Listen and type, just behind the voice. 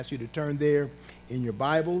ask you to turn there in your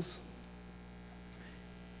Bibles.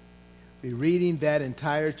 Be reading that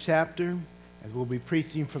entire chapter as we'll be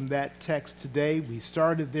preaching from that text today. We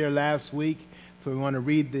started there last week, so we want to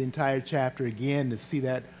read the entire chapter again to see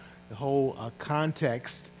that the whole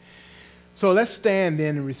context. So let's stand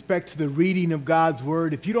then in respect to the reading of God's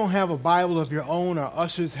Word. If you don't have a Bible of your own, our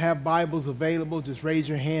ushers have Bibles available. Just raise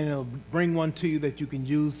your hand and it'll bring one to you that you can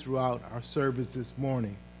use throughout our service this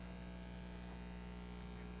morning.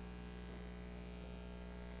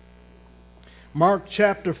 Mark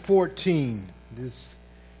chapter 14, this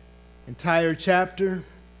entire chapter.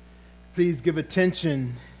 Please give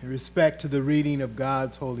attention in respect to the reading of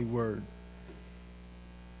God's holy word.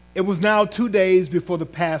 It was now 2 days before the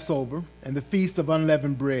Passover and the Feast of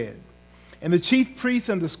Unleavened Bread. And the chief priests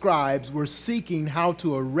and the scribes were seeking how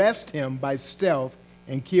to arrest him by stealth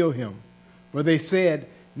and kill him. For they said,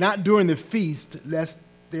 "Not during the feast, lest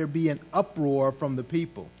there be an uproar from the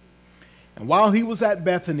people." And while he was at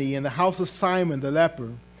Bethany in the house of Simon the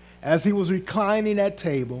leper, as he was reclining at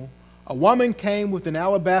table, a woman came with an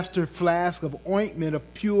alabaster flask of ointment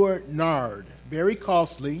of pure nard, very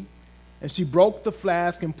costly, and she broke the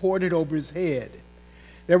flask and poured it over his head.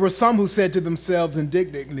 There were some who said to themselves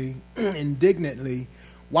indignantly,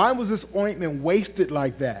 "Why was this ointment wasted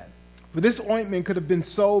like that? For this ointment could have been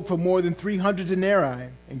sold for more than 300 denarii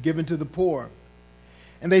and given to the poor."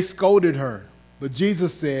 And they scolded her. But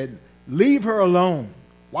Jesus said, "Leave her alone.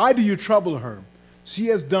 Why do you trouble her? She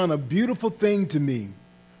has done a beautiful thing to me.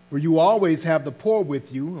 For you always have the poor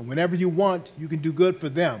with you, and whenever you want, you can do good for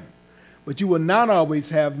them. But you will not always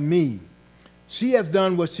have me. She has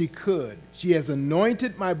done what she could. She has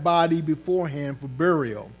anointed my body beforehand for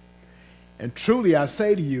burial. And truly I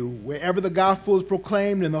say to you, wherever the gospel is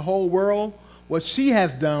proclaimed in the whole world, what she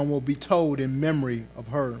has done will be told in memory of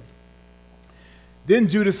her." Then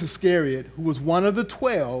Judas Iscariot, who was one of the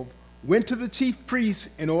 12, went to the chief priests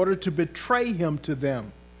in order to betray him to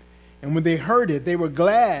them. And when they heard it, they were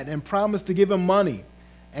glad and promised to give him money.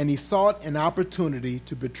 And he sought an opportunity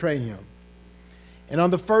to betray him. And on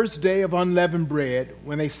the first day of unleavened bread,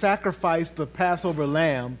 when they sacrificed the Passover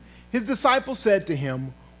lamb, his disciples said to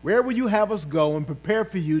him, "Where will you have us go and prepare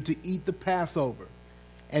for you to eat the Passover?"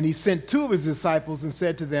 And he sent 2 of his disciples and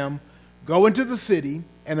said to them, "Go into the city,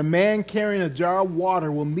 and a man carrying a jar of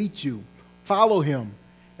water will meet you. Follow him.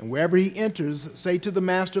 And wherever he enters, say to the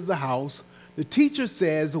master of the house, 'The teacher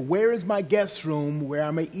says, where is my guest room where I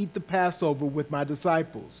may eat the Passover with my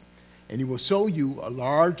disciples?' And he will show you a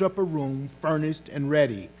large upper room furnished and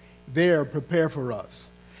ready. There prepare for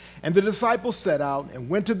us." And the disciples set out and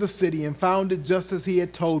went to the city and found it just as he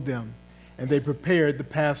had told them. And they prepared the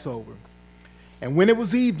Passover. And when it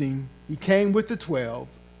was evening, he came with the 12.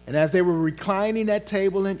 And as they were reclining at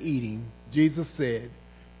table and eating, Jesus said,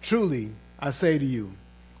 "Truly, I say to you,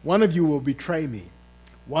 one of you will betray me,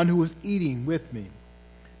 one who is eating with me."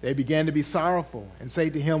 They began to be sorrowful and say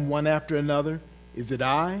to him one after another, "Is it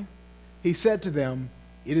I?" He said to them,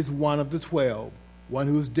 "It is one of the 12, one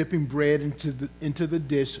who is dipping bread into the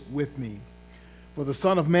dish with me. For the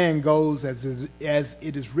Son of Man goes as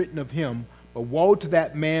it is written of him, but woe to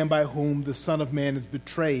that man by whom the Son of Man is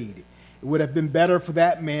betrayed. It would have been better for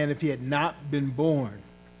that man if he had not been born."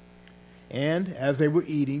 And as they were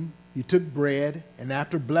eating, he took bread, and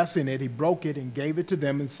after blessing it, he broke it and gave it to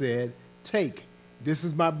them and said, "Take, this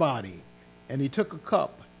is my body." And he took a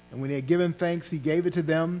cup, and when he had given thanks, he gave it to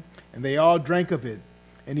them, and they all drank of it.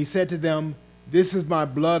 And he said to them, "This is my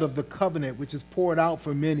blood of the covenant, which is poured out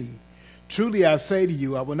for many. Truly I say to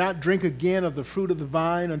you, I will not drink again of the fruit of the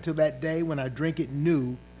vine until that day when I drink it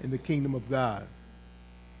new in the kingdom of God."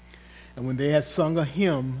 And when they had sung a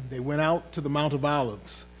hymn, they went out to the Mount of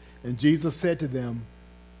Olives. And Jesus said to them,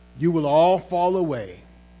 "You will all fall away,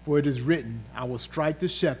 for it is written, I will strike the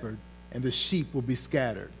shepherd, and the sheep will be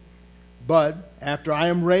scattered. But after I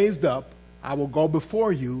am raised up, I will go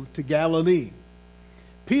before you to Galilee."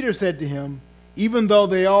 Peter said to him, "Even though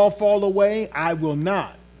they all fall away, I will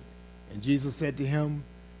not." And Jesus said to him,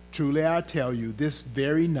 "Truly I tell you, this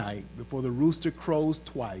very night, before the rooster crows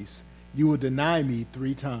twice, you will deny me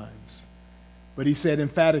 3 times. But he said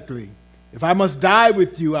emphatically, "If I must die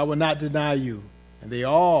with you, I will not deny you." And they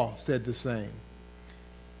all said the same.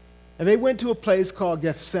 And they went to a place called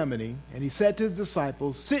Gethsemane, and he said to his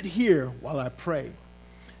disciples, "Sit here while I pray."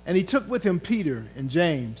 And he took with him Peter and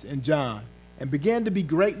James and John, and began to be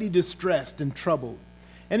greatly distressed and troubled.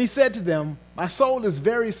 And he said to them, "My soul is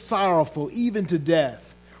very sorrowful, even to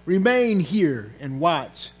death. Remain here and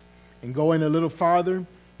watch." And going a little farther,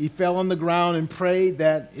 he fell on the ground and prayed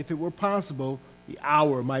that, if it were possible, the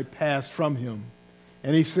hour might pass from him.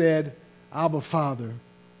 And he said, "Abba, Father,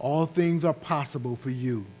 All things are possible for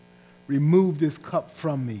you. Remove this cup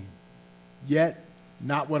from me. Yet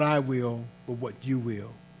not what I will, but what you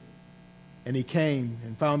will. And he came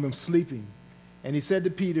and found them sleeping. And he said to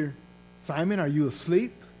Peter, Simon, are you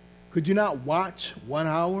asleep? Could you not watch 1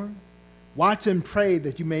 hour? Watch and pray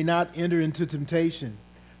that you may not enter into temptation.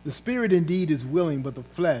 The spirit indeed is willing, but the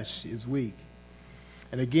flesh is weak.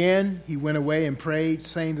 And again he went away and prayed,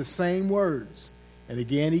 saying the same words. And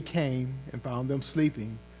again he came and found them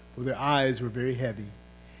sleeping, for their eyes were very heavy.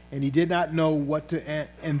 And they did not know what to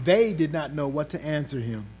answer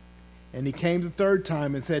him. And he came the third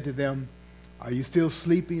time and said to them, Are you still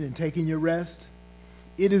sleeping and taking your rest?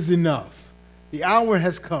 It is enough. The hour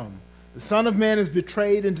has come. The Son of Man is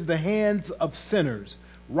betrayed into the hands of sinners.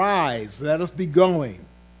 Rise, let us be going.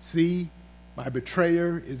 See, my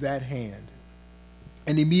betrayer is at hand.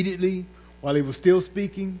 And immediately, while he was still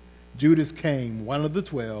speaking, Judas came, one of the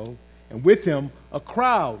 12, and with him a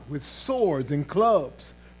crowd with swords and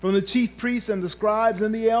clubs from the chief priests and the scribes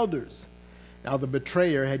and the elders. Now the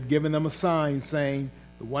betrayer had given them a sign, saying,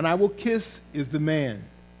 The one I will kiss is the man.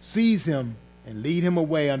 Seize him and lead him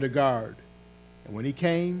away under guard. And when he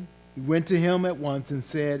came, he went to him at once and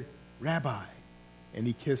said, Rabbi. And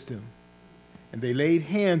he kissed him. And they laid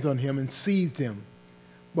hands on him and seized him.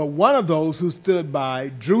 But one of those who stood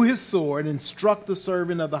by drew his sword and struck the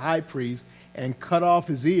servant of the high priest and cut off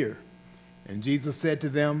his ear. And Jesus said to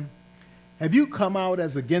them, Have you come out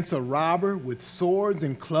as against a robber with swords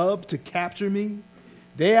and clubs to capture me?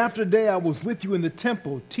 Day after day I was with you in the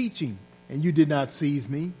temple teaching, and you did not seize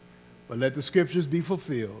me. But let the scriptures be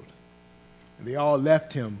fulfilled. And they all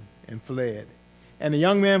left him and fled. And a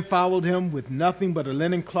young man followed him with nothing but a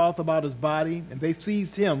linen cloth about his body, and they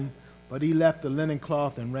seized him, but he left the linen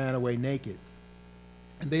cloth and ran away naked.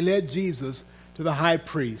 And they led Jesus to the high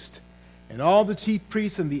priest, and all the chief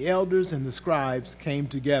priests and the elders and the scribes came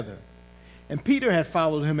together. And Peter had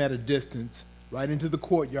followed him at a distance, right into the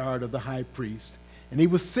courtyard of the high priest. And he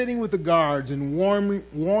was sitting with the guards and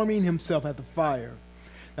warming himself at the fire.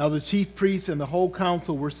 Now the chief priests and the whole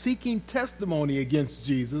council were seeking testimony against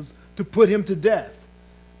Jesus to put him to death,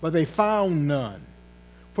 but they found none.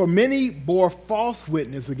 For many bore false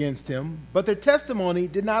witness against him, but their testimony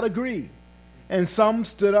did not agree. And some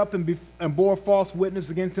stood up and bore false witness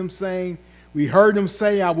against him, saying, We heard him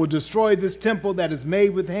say, I will destroy this temple that is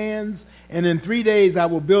made with hands, and in 3 days I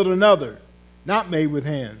will build another, not made with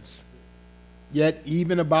hands. Yet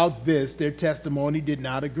even about this their testimony did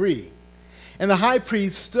not agree. And the high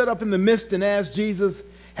priest stood up in the midst and asked Jesus,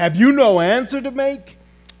 Have you no answer to make?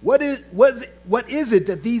 What is it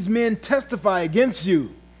that these men testify against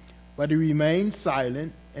you? But he remained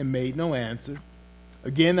silent and made no answer.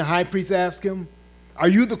 Again the high priest asked him, Are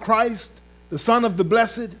you the Christ, the Son of the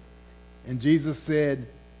Blessed? And Jesus said,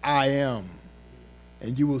 I am.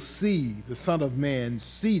 And you will see the Son of Man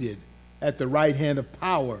seated at the right hand of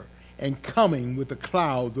power and coming with the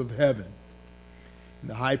clouds of heaven. And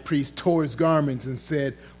the high priest tore his garments and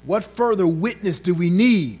said, What further witness do we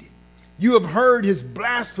need? You have heard his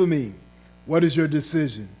blasphemy. What is your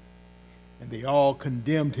decision? And they all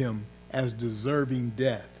condemned him as deserving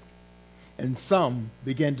death. And some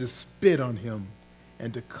began to spit on him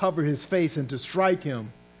and to cover his face and to strike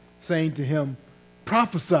him, saying to him,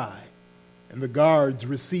 Prophesy. And the guards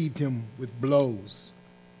received him with blows.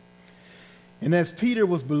 And as Peter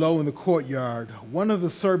was below in the courtyard, one of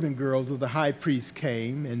the servant girls of the high priest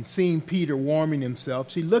came, and seeing Peter warming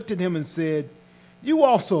himself, she looked at him and said, You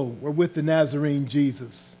also were with the Nazarene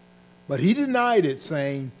Jesus. But he denied it,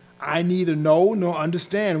 saying, I neither know nor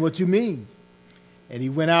understand what you mean. And he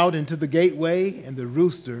went out into the gateway, and the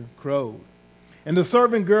rooster crowed. And the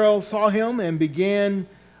servant girl saw him and began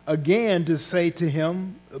again to say to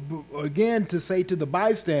the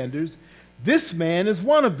bystanders, This man is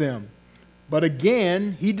one of them. But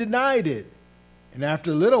again he denied it. And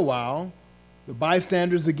after a little while, the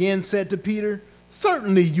bystanders again said to Peter,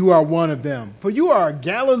 Certainly you are one of them, for you are a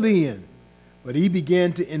Galilean. But he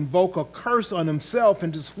began to invoke a curse on himself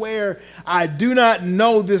and to swear, I do not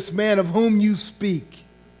know this man of whom you speak.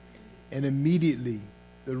 And immediately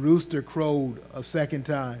the rooster crowed a second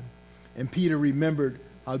time. And Peter remembered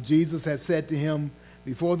how Jesus had said to him,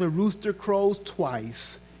 Before the rooster crows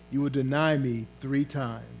twice, you will deny me 3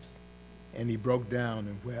 times. And he broke down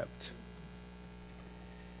and wept.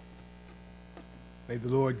 May the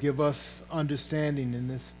Lord give us understanding in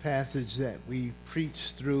this passage that we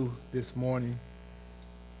preached through this morning.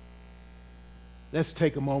 Let's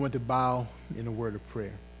take a moment to bow in a word of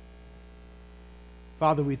prayer.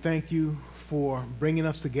 Father, we thank you for bringing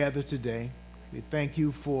us together today. We thank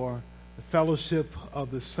you for the fellowship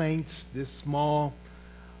of the saints, this small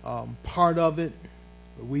part of it.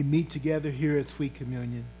 we meet together here at Sweet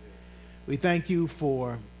Communion. We thank you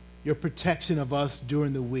for your protection of us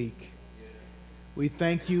during the week. We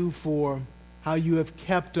thank you for how you have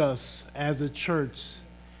kept us as a church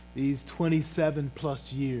these 27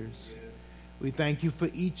 plus years. We thank you for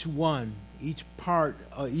each one, each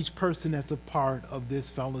person that's a part of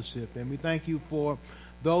this fellowship. And we thank you for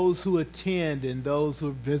those who attend and those who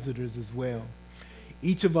are visitors as well.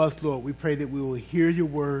 Each of us, Lord, we pray that we will hear your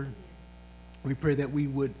word. We pray that we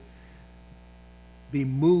would be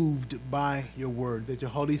moved by your word, that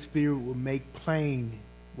your Holy Spirit will make plain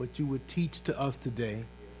what you would teach to us today,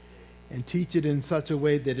 and teach it in such a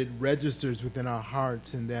way that it registers within our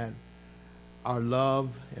hearts, and that our love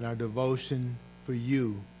and our devotion for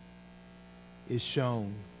you is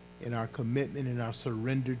shown in our commitment and our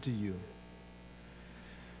surrender to you.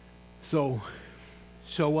 So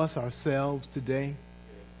show us ourselves today,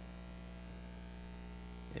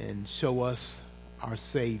 and show us our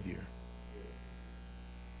Savior,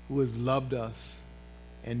 who has loved us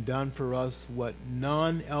and done for us what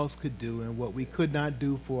none else could do and what we could not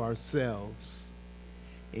do for ourselves,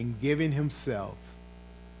 in giving himself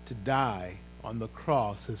to die on the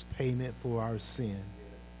cross as payment for our sin.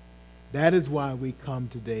 That is why we come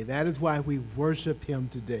today. That is why we worship him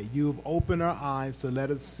today. You have opened our eyes to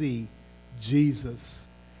let us see Jesus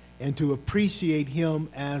and to appreciate him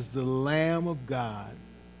as the Lamb of God,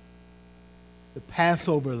 the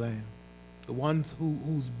Passover Lamb, the one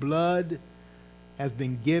whose blood has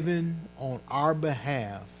been given on our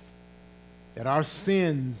behalf, that our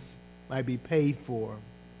sins might be paid for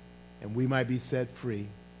and we might be set free.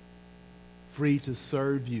 Free to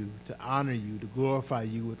serve you, to honor you, to glorify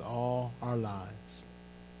you with all our lives.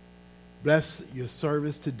 Bless your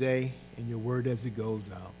service today and your word as it goes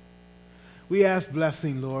out. We ask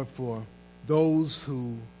blessing, Lord, for those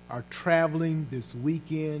who are traveling this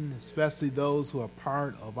weekend, especially those who are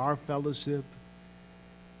part of our fellowship.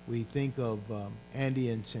 We think of Andy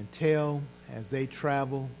and Chantel as they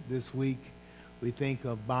travel this week. We think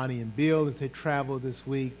of Bonnie and Bill as they travel this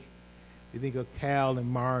week. We think of Cal and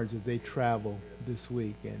Marge as they travel this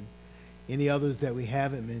week. And any others that we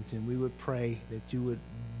haven't mentioned, we would pray that you would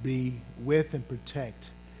be with and protect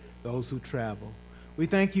those who travel. We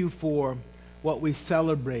thank you for what we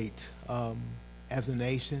celebrate as a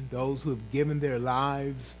nation, those who have given their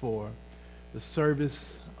lives for the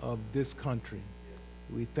service of this country.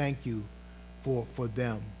 We thank you for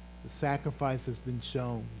them, the sacrifice that's been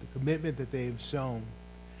shown, the commitment that they have shown,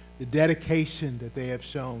 the dedication that they have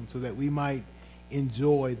shown, so that we might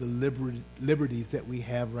enjoy the liberties that we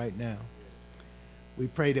have right now. We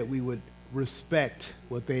pray that we would respect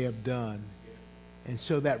what they have done and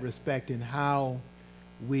show that respect in how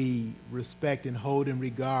we respect and hold in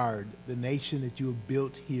regard the nation that you have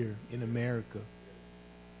built here in America.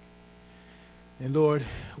 And Lord,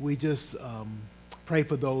 we just pray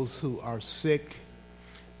for those who are sick,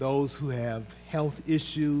 those who have health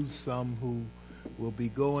issues, some who will be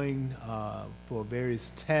going for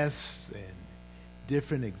various tests and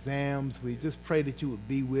different exams. We just pray that you would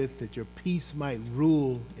be with, that your peace might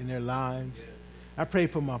rule in their lives. I pray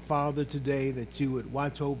for my father today, that you would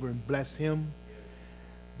watch over and bless him,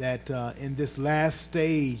 that in this last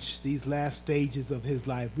stage, these last stages of his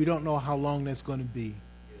life, we don't know how long that's going to be,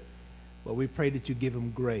 but we pray that you give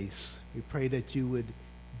him grace. We pray that you would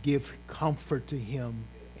give comfort to him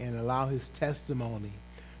and allow his testimony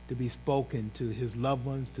to be spoken to his loved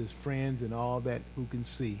ones, to his friends, and all that who can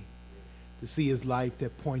see, to see his life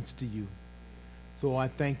that points to you. So I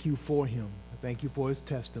thank you for him. I thank you for his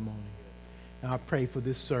testimony. And I pray for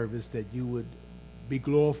this service that you would be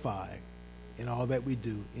glorified in all that we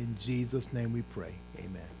do. In Jesus' name we pray.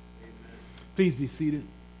 Amen. Please be seated.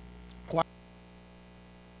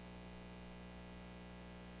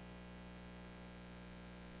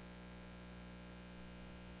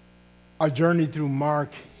 Our journey through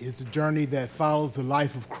Mark is a journey that follows the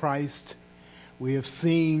life of Christ. We have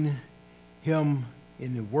seen him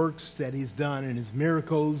in the works that he's done and his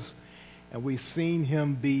miracles, and we've seen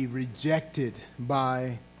him be rejected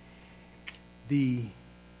by the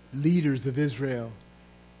leaders of Israel.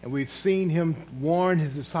 And we've seen him warn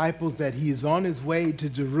his disciples that he is on his way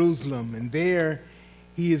to Jerusalem, and there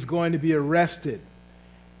he is going to be arrested.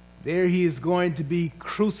 There he is going to be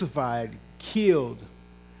crucified, killed,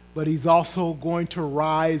 but he's also going to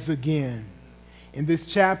rise again. In this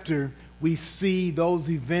chapter, we see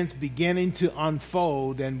those events beginning to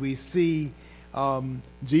unfold, and we see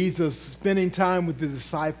Jesus spending time with the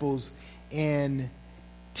disciples and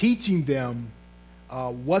teaching them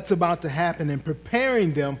what's about to happen and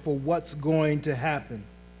preparing them for what's going to happen.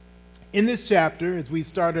 In this chapter, as we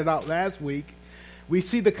started out last week, we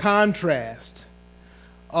see the contrast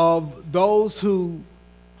of those who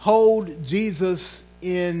hold Jesus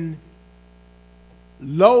in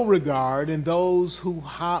low regard and those who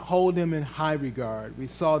hold him in high regard. We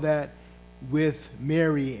saw that with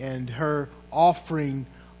Mary and her offering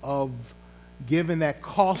of giving that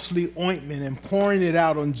costly ointment and pouring it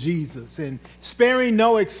out on Jesus and sparing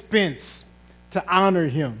no expense to honor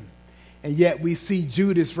him. And yet we see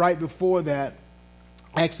Judas right before that.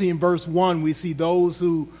 Actually, in verse 1, we see those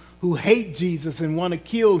who hate Jesus and want to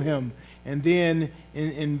kill him. And then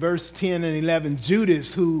in verse 10 and 11,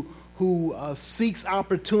 Judas who seeks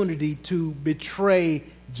opportunity to betray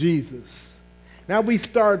Jesus. Now we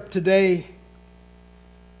start today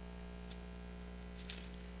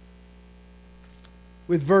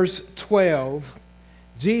with verse 12.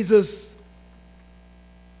 Jesus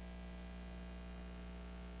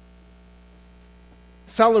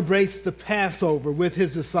celebrates the Passover with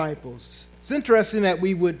his disciples. It's interesting that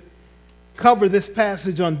we would cover this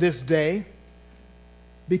passage on this day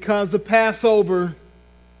because the Passover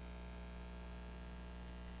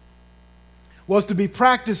was to be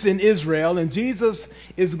practiced in Israel, and Jesus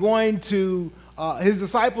is going to, his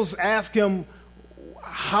disciples ask him,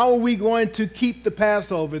 how are we going to keep the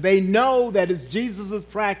Passover? They know that it's Jesus'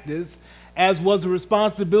 practice, as was the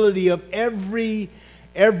responsibility of every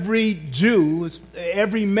Jew,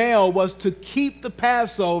 every male, was to keep the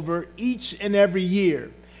Passover each and every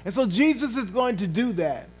year. And so Jesus is going to do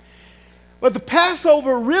that. But the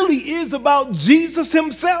Passover really is about Jesus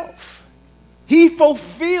himself. He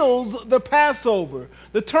fulfills the Passover.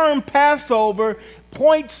 The term Passover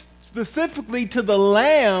points specifically to the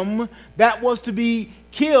lamb that was to be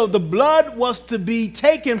killed. The blood was to be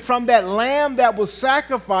taken from that lamb that was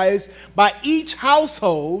sacrificed by each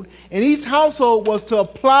household, and each household was to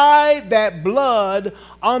apply that blood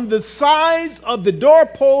on the sides of the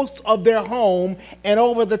doorposts of their home and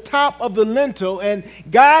over the top of the lintel. And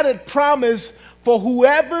God had promised for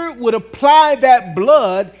whoever would apply that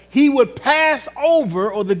blood, he would pass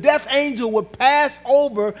over, or the death angel would pass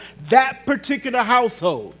over that particular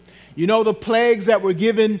household. You know, the plagues that were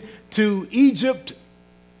given to Egypt,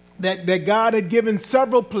 that God had given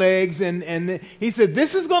several plagues, and he said,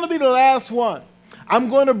 this is going to be the last one. I'm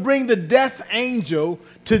going to bring the death angel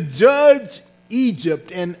to judge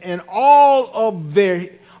Egypt and all of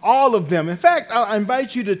them. In fact, I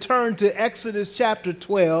invite you to turn to Exodus chapter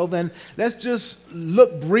 12, and let's just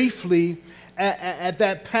look briefly at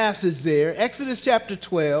that passage there. Exodus chapter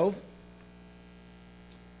 12.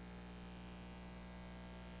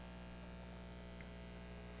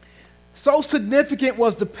 So significant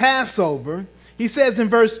was the Passover. He says in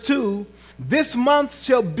verse 2, this month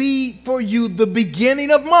shall be for you the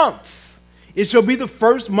beginning of months. It shall be the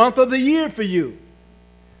first month of the year for you.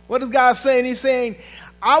 What is God saying? He's saying,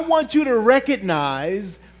 I want you to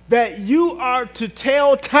recognize that you are to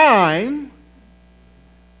tell time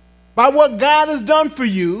by what God has done for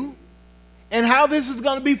you and how this is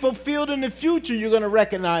going to be fulfilled in the future. You're going to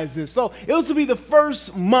recognize this. So it was to be the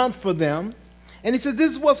first month for them. And he says,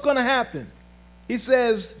 this is what's going to happen. He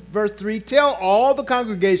says, verse 3, tell all the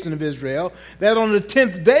congregation of Israel that on the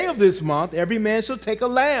 10th day of this month, every man shall take a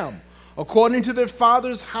lamb, according to their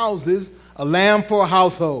father's houses, a lamb for a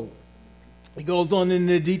household. He goes on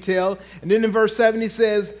into detail. And then in verse 7, he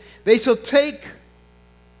says, they shall take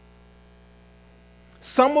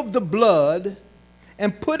some of the blood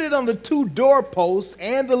and put it on the two doorposts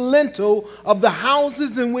and the lintel of the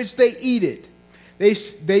houses in which they eat it.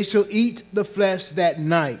 They shall eat the flesh that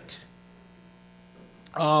night.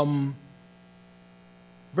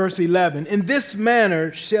 Verse 11, in this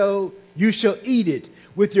manner you shall eat it,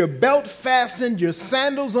 with your belt fastened, your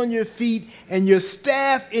sandals on your feet, and your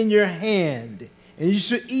staff in your hand. And you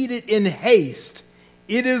shall eat it in haste.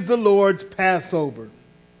 It is the Lord's Passover.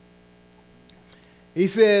 He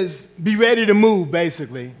says, be ready to move,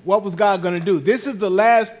 basically. What was God going to do? This is the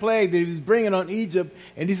last plague that he was bringing on Egypt.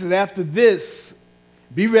 And he says, after this,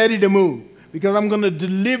 be ready to move, because I'm going to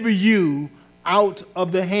deliver you out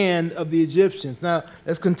of the hand of the Egyptians. Now,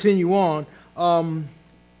 let's continue on.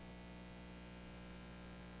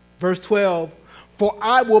 Verse 12, for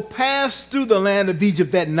I will pass through the land of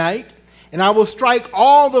Egypt that night, and I will strike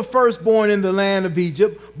all the firstborn in the land of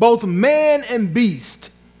Egypt, both man and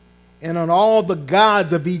beast. And on all the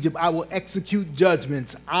gods of Egypt I will execute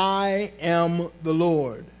judgments. I am the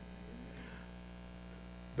Lord.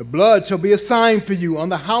 The blood shall be a sign for you on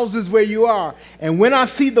the houses where you are. And when I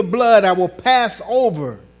see the blood, I will pass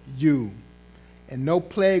over you. And no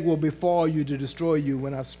plague will befall you to destroy you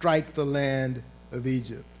when I strike the land of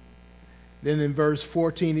Egypt. Then in verse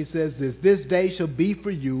 14 he says this day shall be for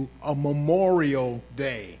you a memorial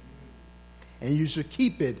day. And you shall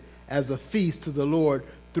keep it as a feast to the Lord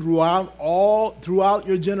throughout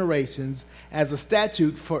your generations as a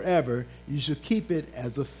statute forever. You should keep it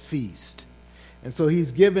as a feast. And so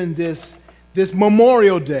he's given this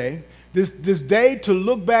Memorial Day, this day to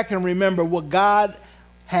look back and remember what God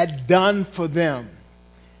had done for them.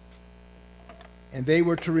 And they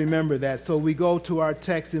were to remember that. So we go to our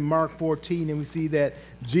text in Mark 14, and we see that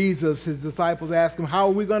Jesus, his disciples ask him, how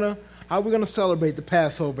are we going to celebrate the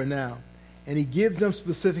Passover now? And he gives them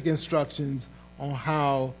specific instructions on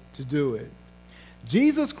how to do it.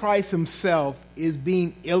 Jesus Christ himself is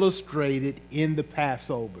being illustrated in the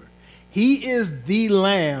Passover. He is the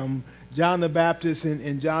Lamb. John the Baptist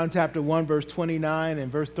in John chapter 1, verse 29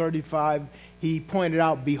 and verse 35, he pointed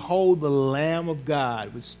out, behold the Lamb of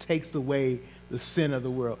God, which takes away the sin of the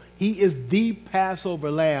world. He is the Passover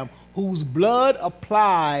lamb whose blood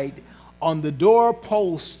applied on the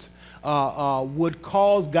doorpost would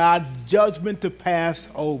cause God's judgment to pass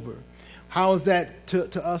over. How is that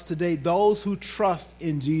to us today? Those who trust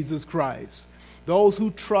in Jesus Christ, those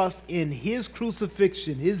who trust in his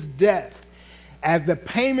crucifixion, his death, as the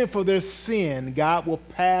payment for their sin, God will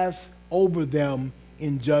pass over them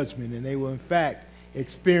in judgment, and they will in fact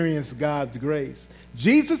experience God's grace.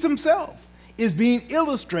 Jesus himself is being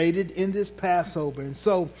illustrated in this Passover. And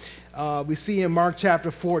so we see in Mark chapter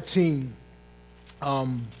 14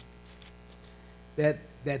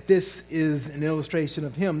 that this is an illustration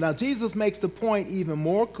of him. Now, Jesus makes the point even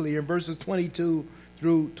more clear in verses 22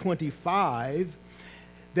 through 25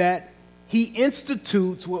 that he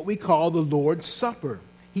institutes what we call the Lord's Supper.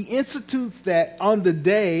 He institutes that on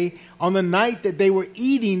the night that they were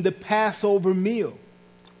eating the Passover meal.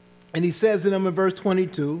 And he says to them in verse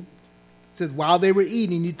 22, it says, while they were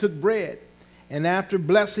eating, he took bread, and after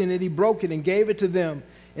blessing it, he broke it and gave it to them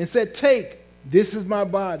and said, take, this is my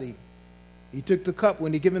body. He took the cup.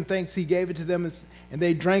 When he given thanks, he gave it to them, and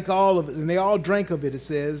they drank all of it, and they all drank of it. It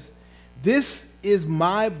says, this is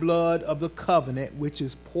my blood of the covenant, which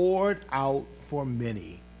is poured out for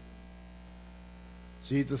many.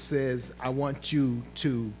 Jesus says, I want you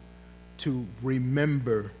to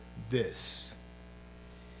remember this.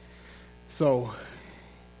 So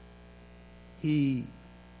he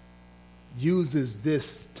uses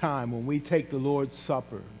this time when we take the Lord's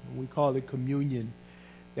Supper, we call it communion,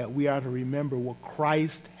 that we are to remember what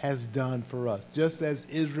Christ has done for us. Just as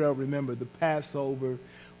Israel remembered the Passover,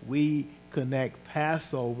 we connect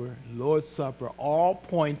Passover, Lord's Supper, all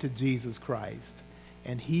point to Jesus Christ.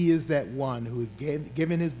 And he is that one who has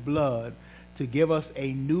given his blood to give us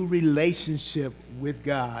a new relationship with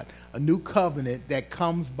God, a new covenant that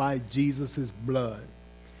comes by Jesus' blood.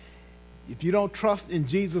 If you don't trust in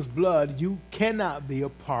Jesus' blood, you cannot be a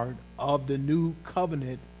part of the new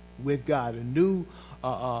covenant with God, a new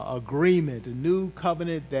agreement, a new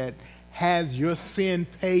covenant that has your sin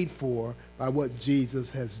paid for by what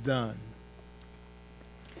Jesus has done.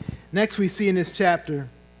 Next, we see in this chapter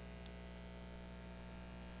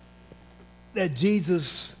that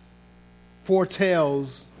Jesus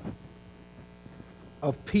foretells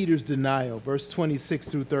of Peter's denial, verse 26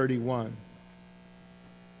 through 31.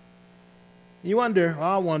 I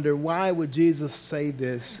wonder, why would Jesus say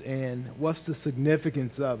this, and what's the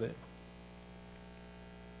significance of it?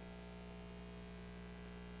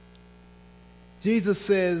 Jesus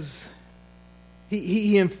says,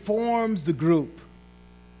 he informs the group.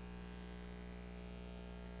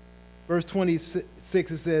 Verse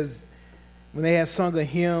 26, it says, when they had sung a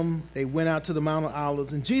hymn, they went out to the Mount of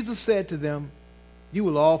Olives, and Jesus said to them, you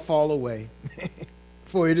will all fall away,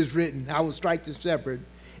 for it is written, I will strike the shepherd,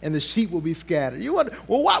 and the sheep will be scattered. You wonder,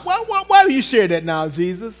 well, why do you share that now,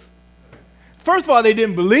 Jesus? First of all, they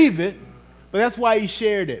didn't believe it, but that's why he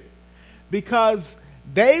shared it. Because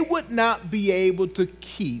they would not be able to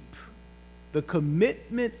keep the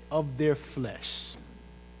commitment of their flesh.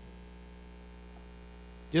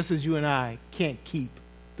 Just as you and I can't keep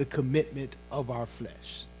the commitment of our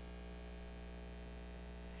flesh.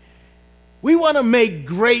 We want to make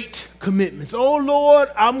great commitments. Oh, Lord,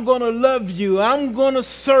 I'm going to love you. I'm going to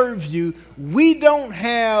serve you. We don't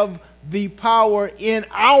have the power, in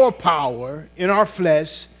our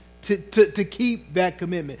flesh, to keep that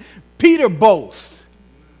commitment. Peter boasts,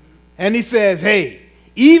 and he says, hey,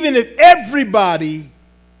 even if everybody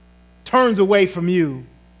turns away from you,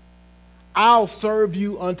 I'll serve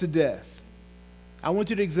you unto death. I want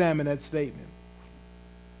you to examine that statement.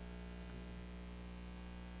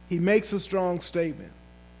 He makes a strong statement.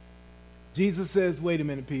 Jesus says, wait a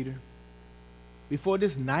minute, Peter. Before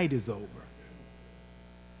this night is over,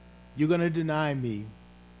 you're going to deny me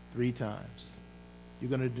 3 times. You're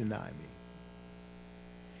going to deny me.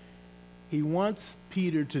 He wants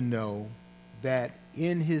Peter to know that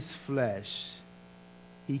in his flesh,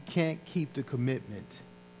 he can't keep the commitment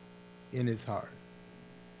in his heart.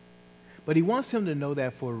 But he wants him to know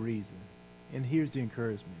that for a reason. And here's the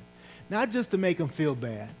encouragement. Not just to make him feel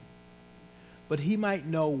bad, but he might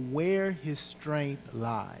know where his strength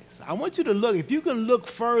lies. I want you to look. If you can look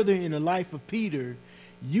further in the life of Peter,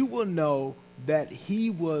 you will know that he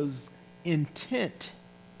was intent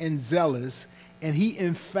and zealous, and he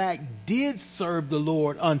in fact did serve the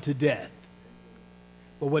Lord unto death.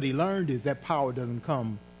 But what he learned is that power doesn't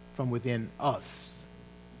come from within us.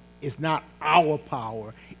 It's not our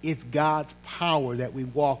power. It's God's power that we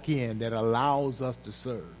walk in that allows us to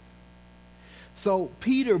serve. So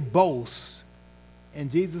Peter boasts,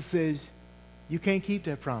 and Jesus says, you can't keep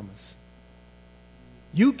that promise.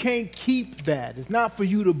 You can't keep that. It's not for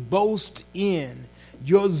you to boast in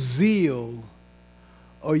your zeal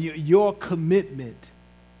or your commitment.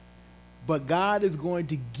 But God is going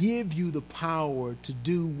to give you the power to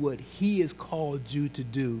do what he has called you to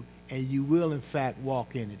do, and you will, in fact,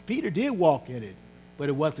 walk in it. Peter did walk in it, but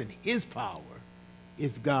it wasn't his power.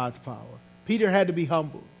 It's God's power. Peter had to be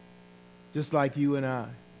humbled, just like you and I.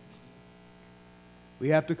 We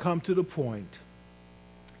have to come to the point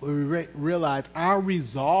where we realize our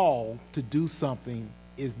resolve to do something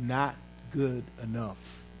is not good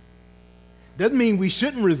enough. Doesn't mean we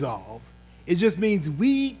shouldn't resolve. It just means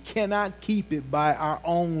we cannot keep it by our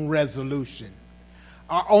own resolution,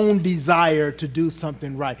 our own desire to do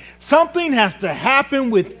something right. Something has to happen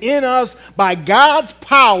within us by God's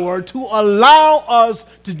power to allow us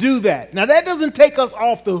to do that. Now, that doesn't take us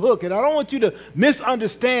off the hook, and I don't want you to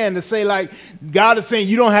misunderstand to say, like, God is saying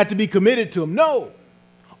you don't have to be committed to him. No.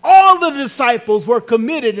 All the disciples were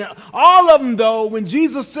committed. All of them, though, when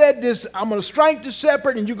Jesus said this, I'm going to strike the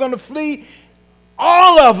shepherd and you're going to flee,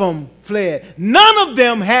 all of them fled. None of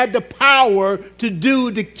them had the power to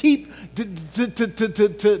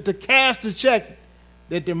cash the check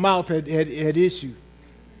that their mouth had issued.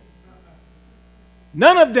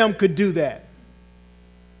 None of them could do that.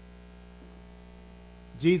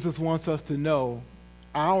 Jesus wants us to know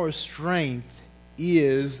our strength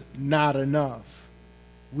is not enough.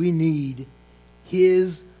 We need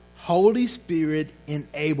his Holy Spirit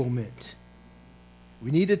enablement. We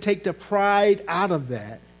need to take the pride out of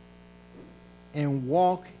that and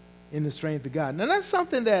walk in the strength of God. Now, that's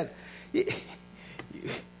something that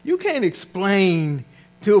you can't explain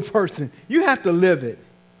to a person. You have to live it.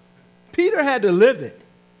 Peter had to live it.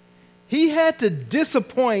 He had to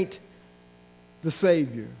disappoint the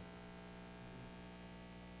Savior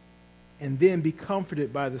and then be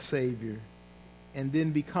comforted by the Savior, and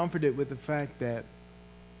then be comforted with the fact that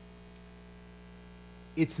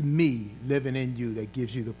it's me living in you that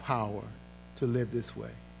gives you the power to live this way.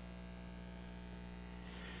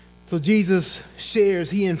 So Jesus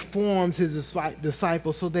shares, he informs his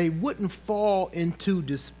disciples so they wouldn't fall into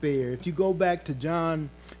despair. If you go back to John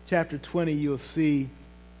chapter 20, you'll see,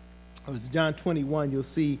 or it's John 21, you'll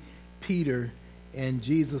see Peter and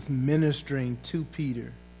Jesus ministering to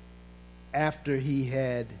Peter after he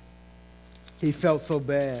felt so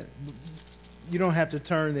bad. You don't have to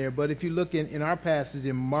turn there, but if you look in our passage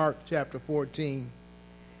in Mark chapter 14,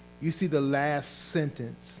 you see the last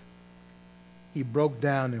sentence. He broke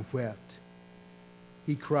down and wept.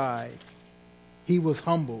 He cried. He was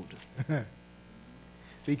humbled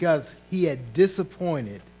because he had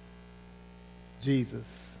disappointed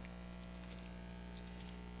Jesus.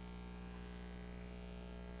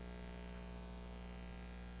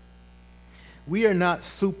 We are not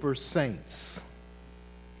super saints,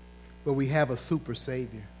 but we have a super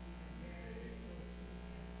Savior.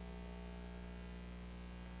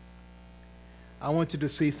 I want you to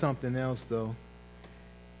see something else, though.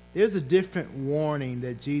 There's a different warning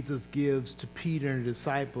that Jesus gives to Peter and the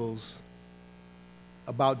disciples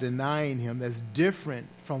about denying him that's different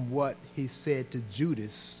from what he said to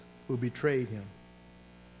Judas, who betrayed him.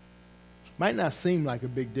 Might not seem like a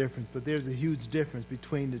big difference, but there's a huge difference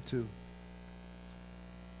between the two.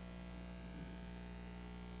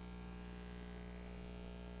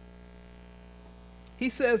 He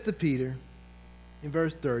says to Peter in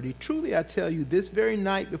verse 30, "Truly I tell you, this very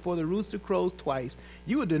night before the rooster crows twice,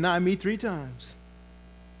 you will deny me 3 times."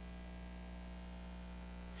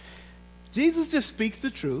 Jesus just speaks the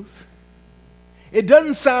truth. It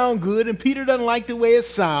doesn't sound good, and Peter doesn't like the way it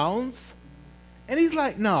sounds. And he's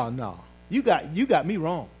like, no, you got me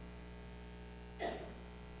wrong.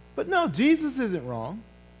 But no, Jesus isn't wrong.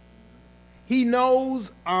 He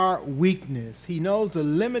knows our weakness. He knows the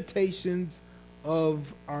limitations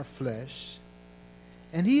of our flesh.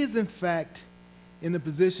 And he is, in fact, in a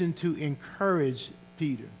position to encourage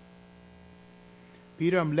Peter.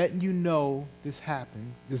 Peter, I'm letting you know this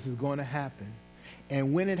happens. This is going to happen.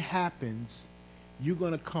 And when it happens, you're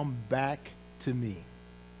going to come back to me.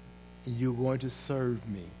 And you're going to serve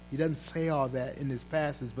me. He doesn't say all that in this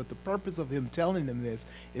passage, but the purpose of him telling them this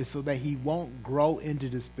is so that he won't grow into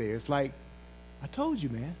despair. It's like, I told you,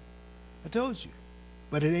 man. I told you.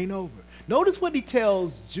 But it ain't over. Notice what he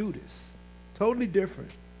tells Judas. Totally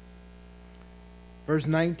different. Verse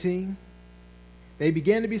 19. They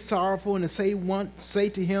began to be sorrowful and to say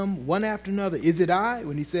to him one after another, is it I?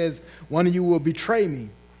 When he says, one of you will betray me.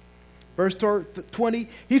 Verse 20,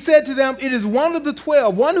 he said to them, it is one of the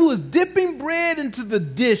 12, one who is dipping bread into the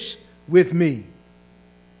dish with me.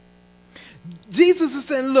 Jesus is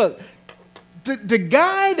saying, look, the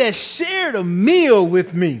guy that shared a meal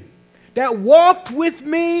with me, that walked with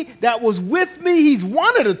me, that was with me, he's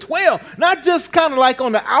one of the 12. Not just kind of like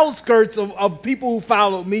on the outskirts of people who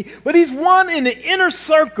followed me, but he's one in the inner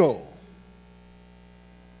circle.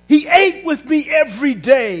 He ate with me every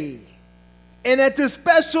day. And at this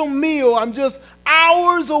special meal, I'm just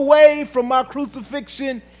hours away from my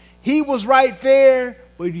crucifixion. He was right there,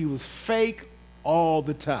 but he was fake all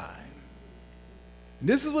the time. And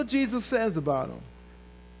this is what Jesus says about him.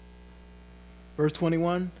 Verse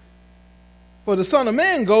 21, for the Son of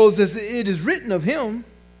Man goes as it is written of him.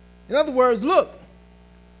 In other words, look,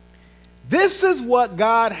 this is what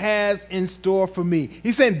God has in store for me.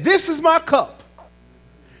 He's saying, this is my cup.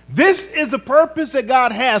 This is the purpose that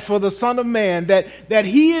God has for the Son of Man, that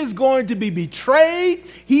he is going to be betrayed.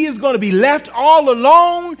 He is going to be left all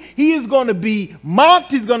alone. He is going to be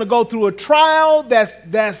mocked. He's going to go through a trial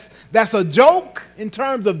that's a joke in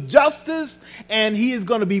terms of justice. And he is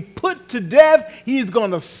going to be put to death. He is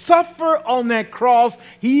going to suffer on that cross.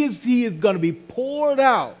 He is going to be poured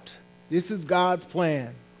out. This is God's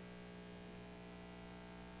plan.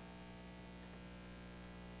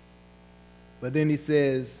 But then he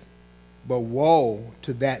says, but woe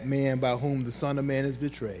to that man by whom the Son of Man is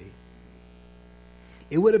betrayed.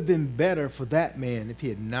 It would have been better for that man if he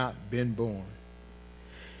had not been born.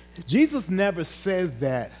 Jesus never says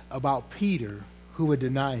that about Peter, who would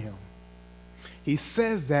deny him. He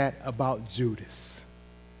says that about Judas.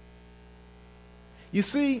 You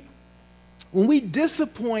see, when we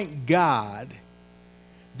disappoint God,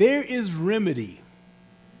 there is remedy.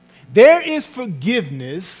 There is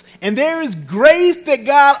forgiveness, and there is grace that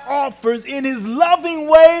God offers in his loving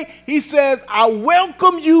way. He says, I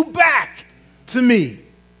welcome you back to me.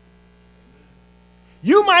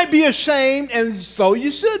 You might be ashamed, and so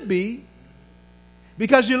you should be,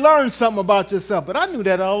 because you learned something about yourself. But I knew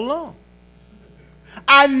that all along.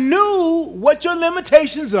 I knew what your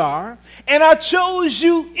limitations are, and I chose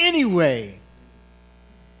you anyway.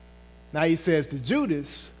 Now he says to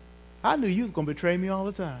Judas, I knew you was going to betray me all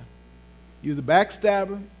the time. You was a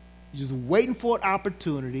backstabber. You're just waiting for an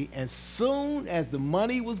opportunity. And soon as the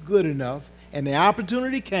money was good enough and the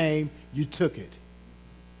opportunity came, you took it.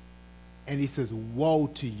 And he says, woe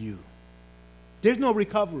to you. There's no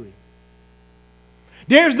recovery.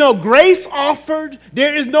 There's no grace offered.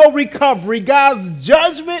 There is no recovery. God's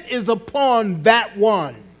judgment is upon that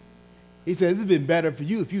one. He says, it's been better for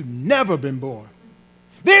you if you've never been born.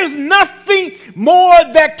 There's nothing more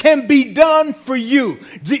that can be done for you.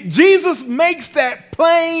 Jesus makes that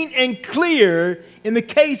plain and clear in the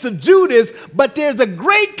case of Judas, but there's a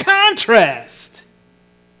great contrast.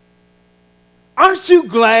 Aren't you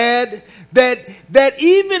glad that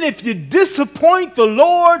even if you disappoint the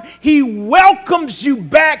Lord, he welcomes you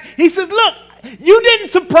back? He says, look, you didn't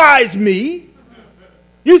surprise me.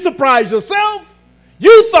 You surprised yourself.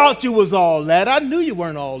 You thought you was all that. I knew you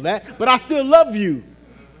weren't all that, but I still love you.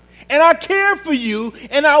 And I care for you,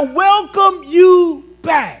 and I welcome you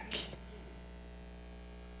back.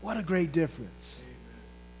 What a great difference.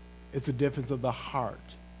 It's a difference of the heart.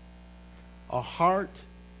 A heart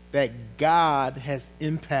that God has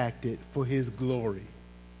impacted for his glory.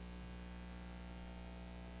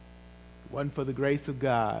 If it wasn't for the grace of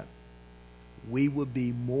God, we would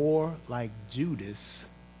be more like Judas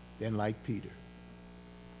than like Peter.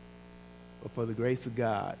 But for the grace of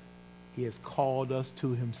God, he has called us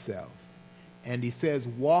to himself. And he says,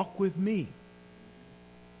 walk with me.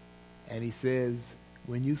 And he says,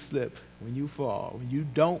 when you slip, when you fall, when you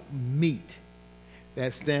don't meet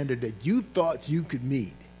that standard that you thought you could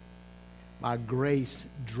meet, my grace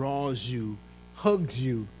draws you, hugs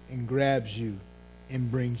you, and grabs you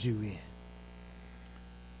and brings you in.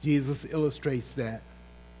 Jesus illustrates that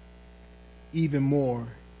even more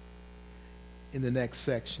in the next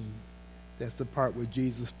section. That's the part where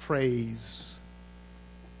Jesus prays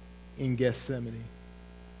in Gethsemane.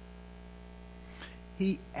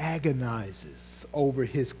 He agonizes over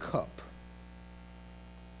his cup.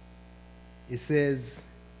 It says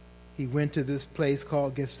he went to this place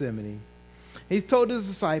called Gethsemane. He told his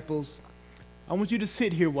disciples, I want you to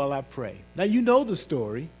sit here while I pray. Now, you know the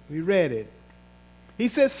story. We read it. He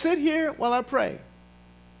says, sit here while I pray.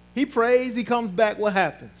 He prays. He comes back. What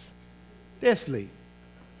happens? They're asleep.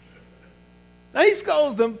 Now, he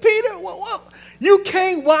scolds them. Peter, what? You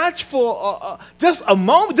can't watch for just a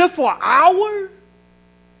moment, just for an hour?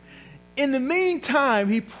 In the meantime,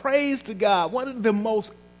 he prays to God. One of the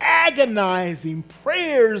most agonizing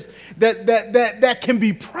prayers that can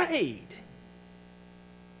be prayed.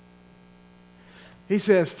 He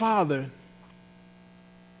says, Father,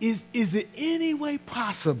 is it any way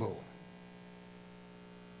possible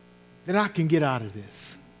that I can get out of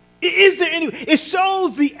this? Is there any? It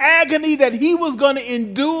shows the agony that he was going to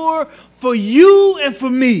endure for you and for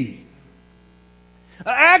me.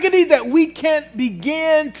 An agony that we can't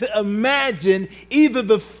begin to imagine either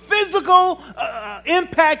the physical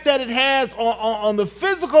impact that it has on the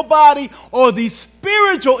physical body or the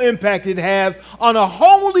spiritual impact it has on a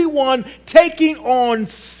holy one taking on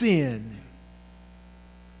sin.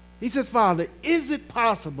 He says, Father, is it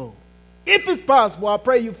possible? If it's possible, I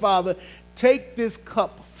pray you, Father, take this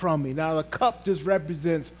cup from me. Now, the cup just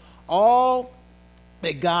represents all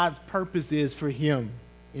that God's purpose is for him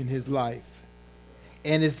in his life.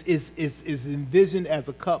 And is envisioned as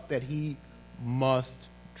a cup that he must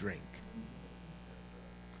drink.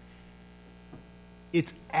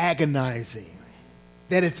 It's agonizing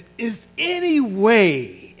that if it's any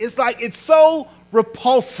way, it's like it's so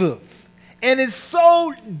repulsive and it's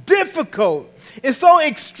so difficult. It's so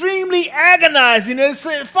extremely agonizing. And it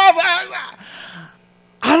says, Father, I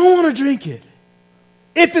don't want to drink it.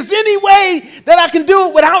 If there's any way that I can do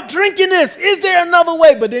it without drinking this, is there another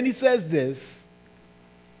way? But then he says this.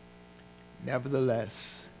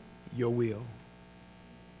 Nevertheless, your will.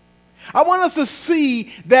 I want us to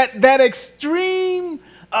see that extreme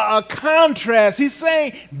contrast. He's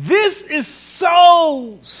saying this is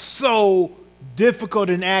so difficult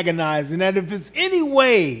and agonizing that if there's any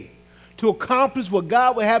way to accomplish what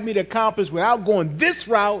God would have me to accomplish without going this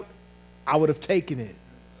route, I would have taken it.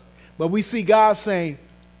 But we see God saying,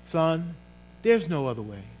 son, there's no other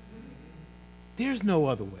way. There's no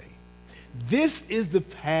other way. This is the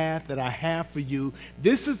path that I have for you.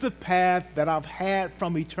 This is the path that I've had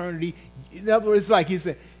from eternity. In other words, it's like he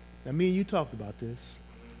said, now me and you talked about this.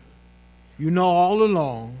 You know all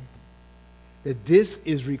along that this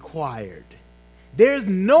is required. There's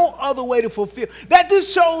no other way to fulfill. That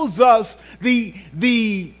just shows us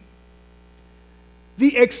the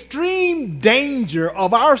extreme danger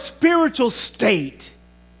of our spiritual state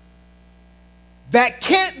that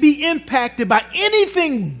can't be impacted by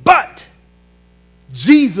anything but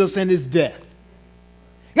Jesus and his death.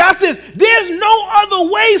 God says, there's no other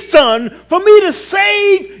way, son, for me to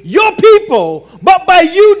save your people but by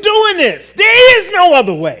you doing this. There is no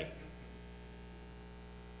other way.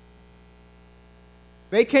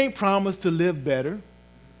 They can't promise to live better.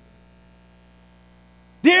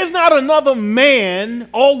 There's not another man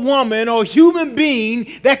or woman or human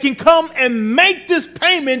being that can come and make this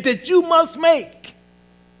payment that you must make.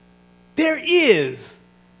 There is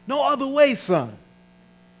no other way, son.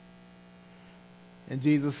 And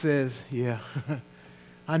Jesus says, yeah,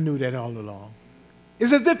 I knew that all along.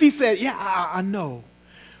 It's as if he said, yeah, I know.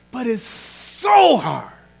 But it's so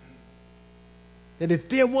hard that if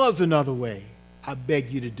there was another way, I beg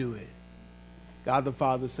you to do it. God the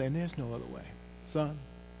Father is saying, there's no other way. Son,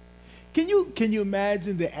 can you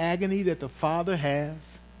imagine the agony that the Father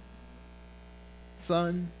has?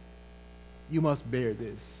 Son, you must bear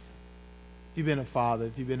this. If you've been a father,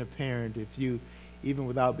 if you've been a parent, if you, even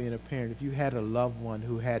without being a parent, if you had a loved one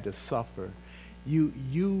who had to suffer,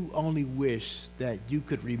 you only wish that you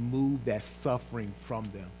could remove that suffering from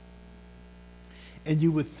them. And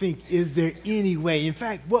you would think, is there any way? In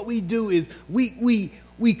fact, what we do is we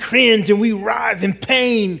cringe and we writhe in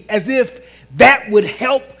pain as if that would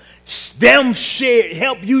help them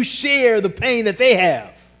help you share the pain that they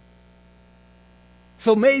have.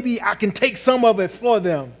 So maybe I can take some of it for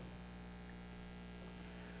them.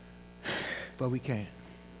 But we can't.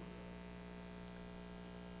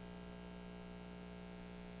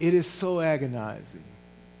 It is so agonizing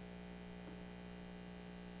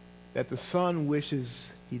that the son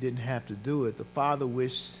wishes he didn't have to do it. The father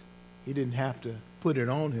wished he didn't have to put it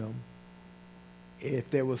on him if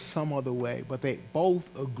there was some other way. But they both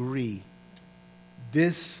agree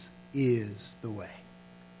this is the way.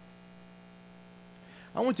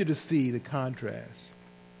 I want you to see the contrast.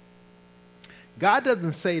 God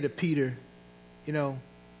doesn't say to Peter,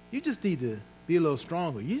 you just need to be a little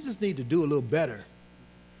stronger. You just need to do a little better,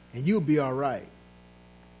 and you'll be all right.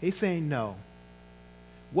 He's saying, no.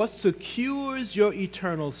 what secures your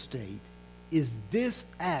eternal state is this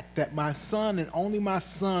act that my son and only my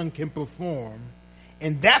son can perform,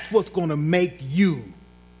 and that's what's going to make you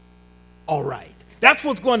all right. That's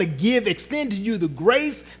what's going to extend to you the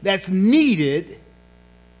grace that's needed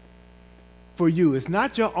for you. It's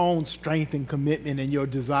not your own strength and commitment and your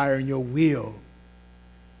desire and your will.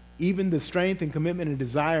 Even the strength and commitment and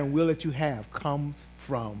desire and will that you have comes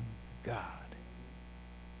from God.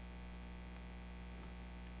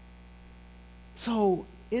 So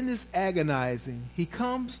in this agonizing, he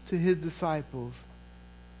comes to his disciples,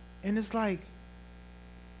 and it's like,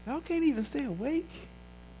 y'all can't even stay awake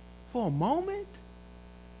for a moment?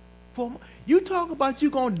 You talk about you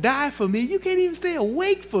going to die for me, you can't even stay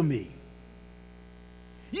awake for me.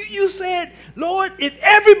 You said, Lord, if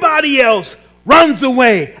everybody else runs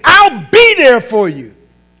away, I'll be there for you.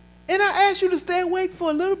 And I ask you to stay awake for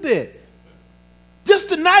a little bit. Just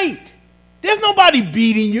tonight. There's nobody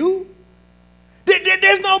beating you.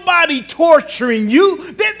 There's nobody torturing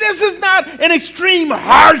you. This is not an extreme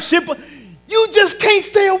hardship. You just can't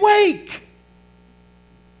stay awake.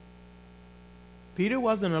 Peter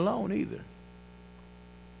wasn't alone either.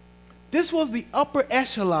 This was the upper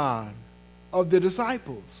echelon of the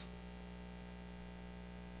disciples.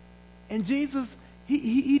 And Jesus,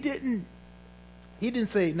 he didn't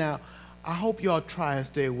say, now, I hope y'all try and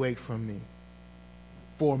stay awake from me,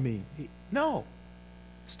 for me. No.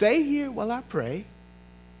 Stay here while I pray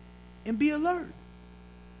and be alert.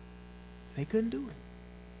 They couldn't do it.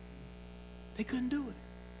 They couldn't do it.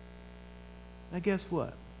 Now guess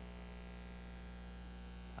what?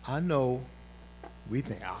 I know we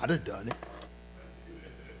think I'd have done it.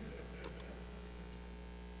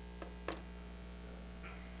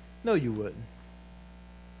 No, you wouldn't.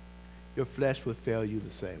 Your flesh would fail you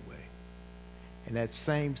the same way. And that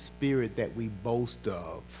same spirit that we boast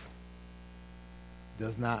of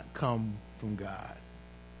does not come from God.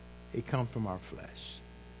 It comes from our flesh.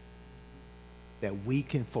 That we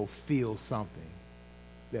can fulfill something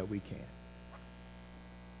that we can't.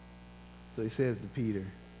 So he says to Peter,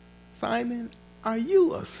 Simon, are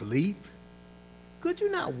you asleep? Could you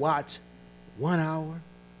not watch 1 hour?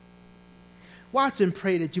 Watch and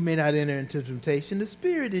pray that you may not enter into temptation. The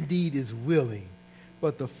spirit indeed is willing,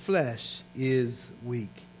 but the flesh is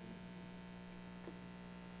weak.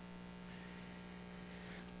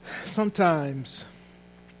 Sometimes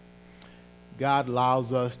God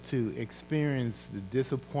allows us to experience the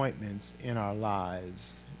disappointments in our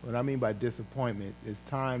lives. What I mean by disappointment is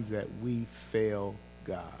times that we fail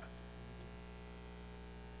God.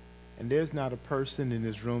 And there's not a person in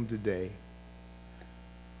this room today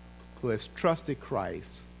who has trusted Christ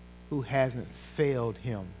who hasn't failed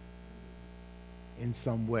him in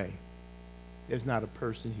some way. There's not a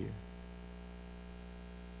person here.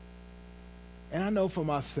 And I know for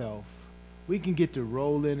myself, we can get to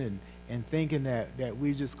rolling and thinking that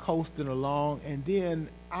we're just coasting along, and then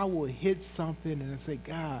I will hit something and I say,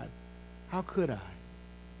 God, how could I?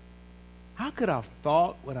 How could I have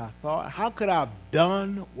thought what I thought? How could I have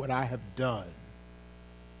done what I have done?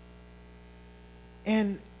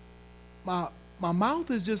 And my mouth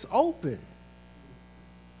is just open.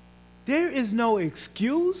 There is no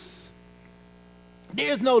excuse.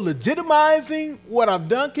 There's no legitimizing what I've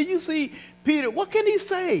done. Can you see Peter? What can he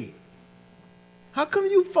say? How come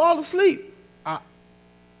you fall asleep?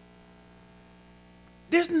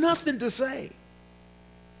 There's nothing to say.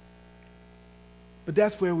 But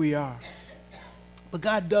that's where we are. But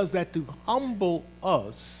God does that to humble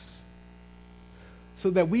us so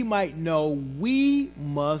that we might know we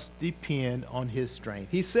must depend on his strength.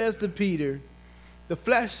 He says to Peter, the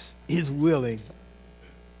flesh is willing,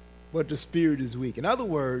 but the spirit is weak. In other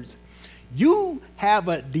words, you have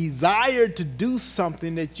a desire to do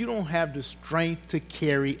something that you don't have the strength to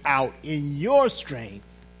carry out in your strength,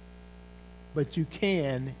 but you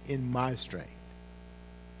can in my strength.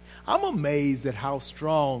 I'm amazed at how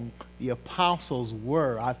strong the apostles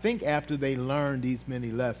were, I think, after they learned these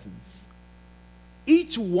many lessons.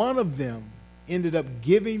 Each one of them ended up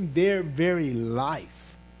giving their very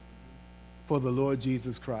life for the Lord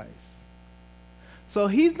Jesus Christ. So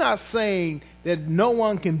he's not saying that no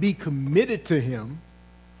one can be committed to him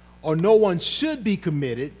or no one should be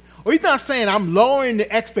committed. Or he's not saying I'm lowering the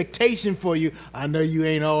expectation for you. I know you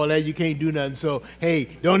ain't all that. You can't do nothing. So, hey,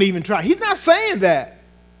 don't even try. He's not saying that.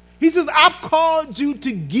 He says, I've called you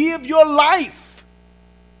to give your life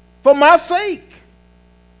for my sake.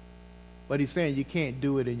 But he's saying you can't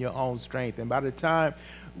do it in your own strength. And by the time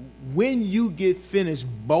when you get finished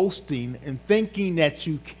boasting and thinking that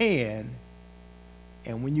you can,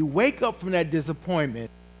 and when you wake up from that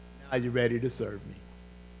disappointment, now you're ready to serve me.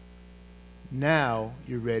 Now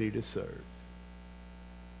you're ready to serve.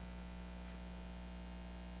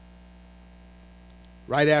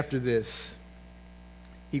 Right after this,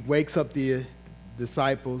 he wakes up the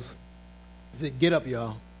disciples. He said, get up,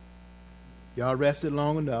 y'all. Y'all rested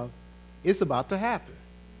long enough. It's about to happen.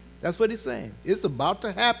 That's what he's saying. It's about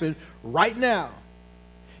to happen right now.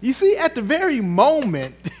 You see, at the very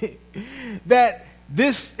moment that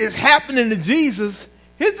this is happening to Jesus,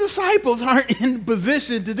 his disciples aren't in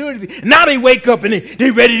position to do anything. Now they wake up and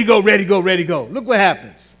they're ready to go, ready to go, ready to go. Look what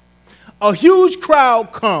happens. A huge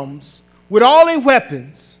crowd comes with all their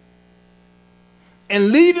weapons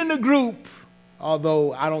and leading the group,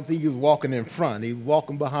 although I don't think he was walking in front. He was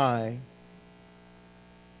walking behind.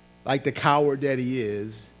 Like the coward that he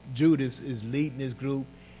is, Judas is leading his group,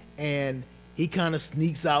 and he kind of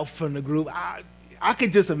sneaks out from the group. I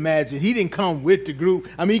could just imagine. He didn't come with the group.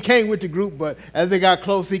 I mean, he came with the group, but as they got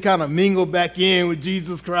close, he kind of mingled back in with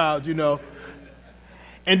Jesus' crowd, you know.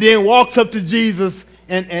 And then walks up to Jesus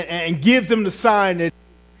and gives them the sign that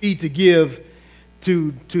he need to give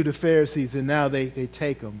to the Pharisees, and now they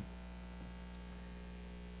take him.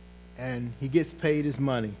 And he gets paid his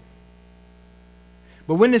money.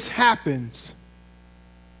 But when this happens,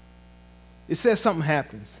 it says something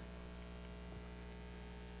happens.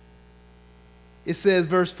 It says,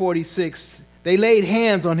 verse 46, they laid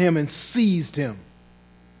hands on him and seized him.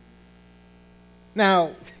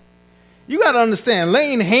 Now, you got to understand,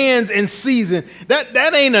 laying hands and seizing,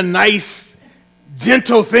 that ain't a nice,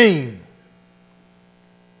 gentle thing.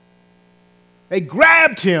 They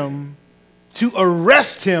grabbed him to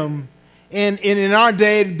arrest him, and in our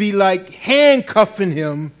day, it'd be like handcuffing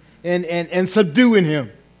him and subduing him.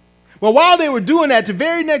 Well, while they were doing that, the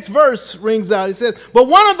very next verse rings out. It says, but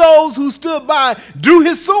one of those who stood by drew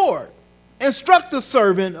his sword and struck the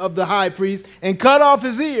servant of the high priest and cut off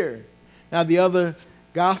his ear. Now, the other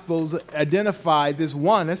Gospels identify this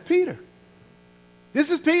one as Peter. This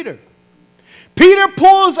is Peter. Peter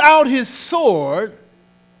pulls out his sword,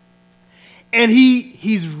 and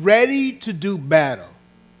he's ready to do battle.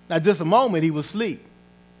 Now, just a moment, he was asleep.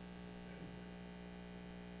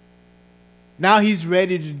 Now he's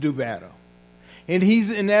ready to do battle. And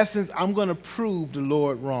he's, in essence, I'm going to prove the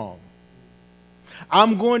Lord wrong.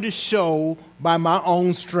 I'm going to show by my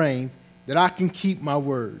own strength that I can keep my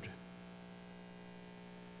word.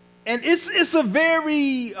 And it's a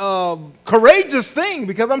very courageous thing,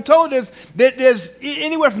 because I'm told that there's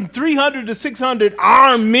anywhere from 300 to 600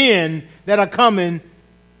 armed men that are coming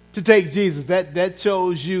to take Jesus. That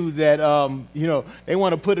shows you that, they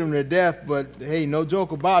want to put him to death, but hey, no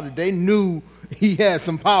joke about it. They knew he had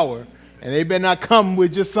some power, and they better not come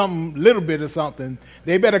with just some little bit of something.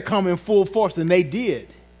 They better come in full force, and they did.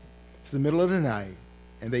 It's the middle of the night,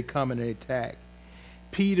 and they come and they attack.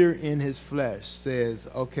 Peter in his flesh says,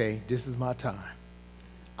 okay, this is my time.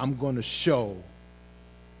 I'm going to show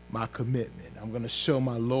my commitment. I'm going to show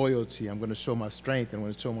my loyalty. I'm going to show my strength. I'm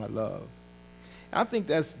going to show my love. I think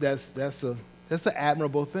that's an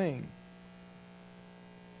admirable thing.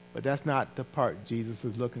 But that's not the part Jesus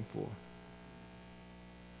is looking for.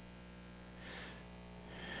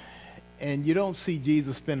 And you don't see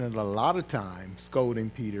Jesus spending a lot of time scolding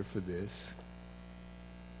Peter for this.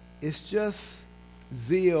 It's just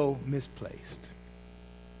zeal misplaced.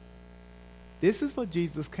 This is what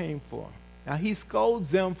Jesus came for. Now, he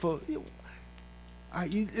scolds them for...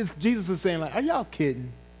 Jesus is saying, like, are y'all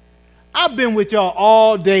kidding? I've been with y'all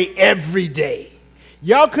all day, every day.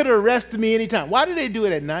 Y'all could have arrested me anytime. Why did they do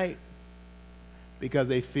it at night? Because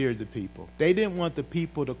they feared the people. They didn't want the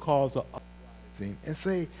people to cause an uprising and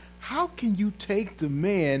say, how can you take the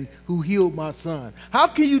man who healed my son? How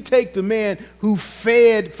can you take the man who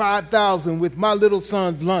fed 5,000 with my little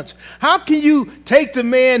son's lunch? How can you take the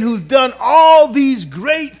man who's done all these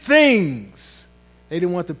great things? They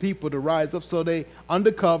didn't want the people to rise up, so they,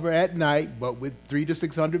 undercover at night, but with 300 to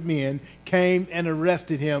 600 men, came and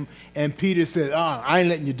arrested him. And Peter said, I ain't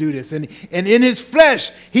letting you do this. And in his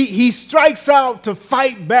flesh, he strikes out to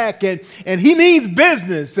fight back, and he means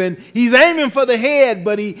business. And he's aiming for the head,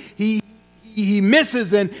 but he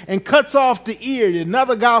misses and cuts off the ear.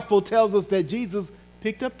 Another gospel tells us that Jesus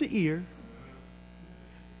picked up the ear,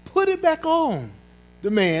 put it back on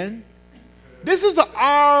the man. This is an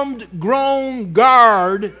armed, grown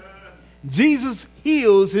guard. Jesus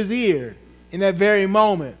heals his ear in that very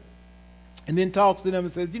moment. And then talks to them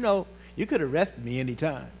and says, you could arrest me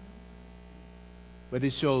anytime. But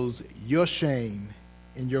it shows your shame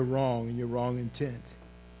and your wrong intent.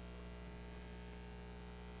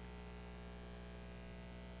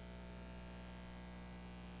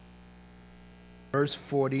 Verse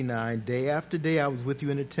 49, day after day I was with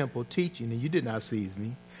you in the temple teaching, and you did not seize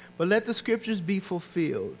me. But let the scriptures be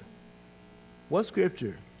fulfilled. What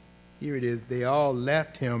scripture? Here it is. They all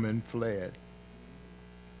left him and fled.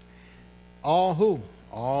 All who?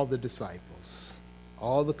 All the disciples.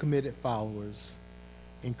 All the committed followers,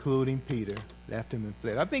 including Peter, left him and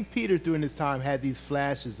fled. I think Peter during this time had these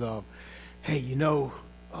flashes of, hey,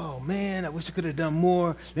 oh man, I wish I could have done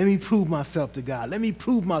more. Let me prove myself to God. Let me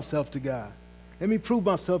prove myself to God. Let me prove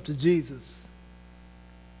myself to Jesus.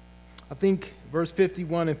 I think verse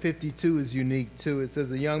 51 and 52 is unique too. It says,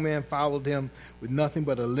 the young man followed him with nothing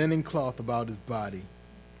but a linen cloth about his body.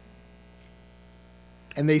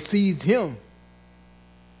 And they seized him.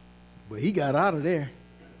 But he got out of there.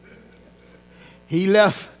 He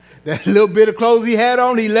left that little bit of clothes he had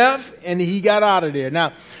on, he left, and he got out of there.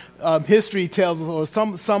 Now, history tells us, or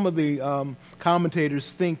some of the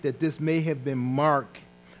commentators think that this may have been Mark,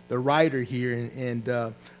 the writer here,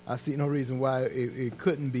 and I see no reason why it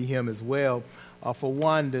couldn't be him as well. For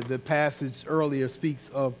one, the passage earlier speaks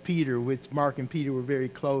of Peter, which Mark and Peter were very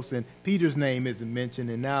close, and Peter's name isn't mentioned,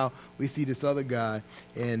 and now we see this other guy,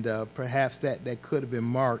 and perhaps that could have been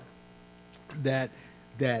Mark, that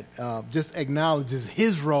just acknowledges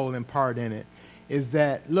his role in part in it, is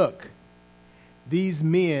that, look, these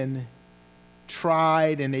men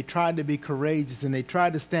tried to be courageous, and they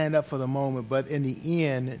tried to stand up for the moment, but in the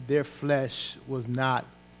end, their flesh was not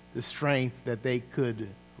the strength that they could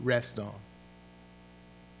rest on.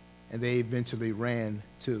 And they eventually ran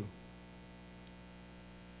too.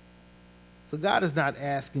 So God is not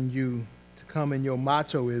asking you to come in your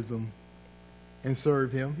machoism and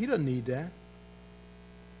serve him. He doesn't need that.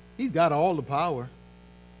 He's got all the power.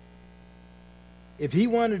 If he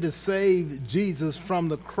wanted to save Jesus from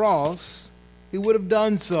the cross, he would have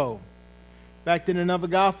done so. Back in another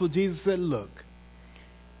gospel, Jesus said, look,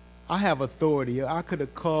 I have authority. I could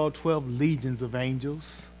have called 12 legions of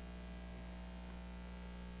angels,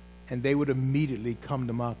 and they would immediately come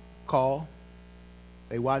to my call.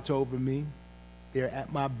 They watch over me. They're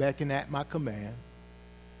at my beck and at my command.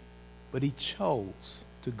 But he chose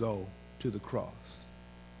to go to the cross.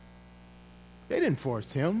 They didn't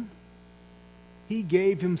force him. He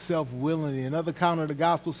gave himself willingly. Another account of the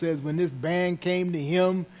gospel says when this band came to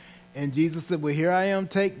him and Jesus said, well, here I am,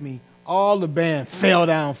 take me, all the band fell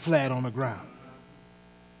down flat on the ground.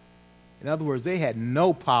 In other words, they had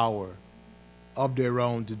no power of their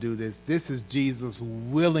own to do this. This is Jesus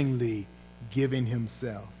willingly giving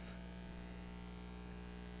himself.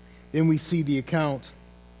 Then we see the account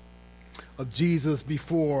of Jesus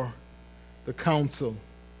before the council.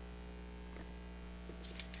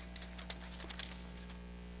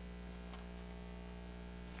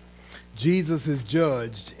 Jesus is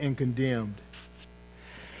judged and condemned.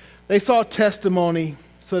 They sought testimony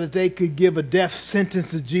so that they could give a death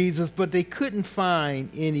sentence to Jesus, but they couldn't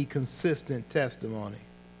find any consistent testimony.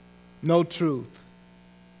 No truth.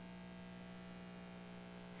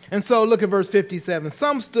 And so look at verse 57.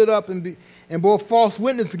 Some stood up and bore false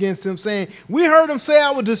witness against him, saying, we heard him say,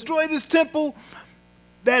 I will destroy this temple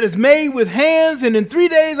that is made with hands, and in 3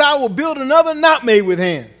 days I will build another not made with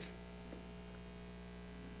hands.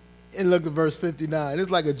 And look at verse 59.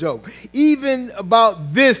 It's like a joke. Even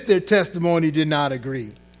about this, their testimony did not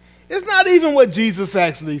agree. It's not even what Jesus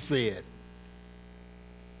actually said.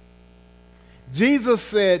 Jesus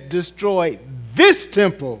said, destroy this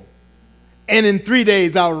temple, and in 3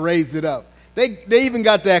 days I'll raise it up. They even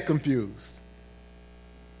got that confused.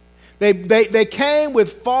 They came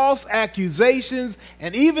with false accusations,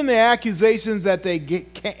 and even the accusations that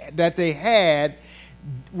they had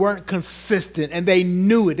weren't consistent, and they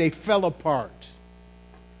knew it. They fell apart.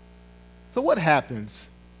 So what happens?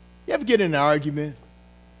 You ever get in an argument?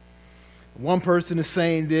 One person is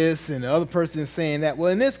saying this, and the other person is saying that.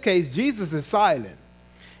 Well, in this case, Jesus is silent.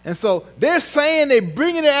 And so they're saying, they're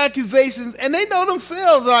bringing their accusations, and they know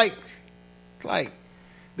themselves like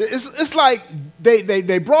it's like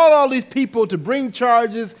they brought all these people to bring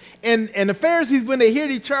charges, and the Pharisees, when they hear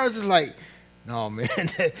these charges, like, no, man,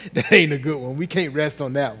 that ain't a good one. We can't rest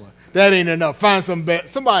on that one. That ain't enough. Find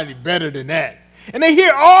somebody better than that. And they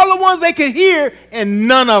hear all the ones they could hear, and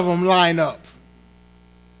none of them line up.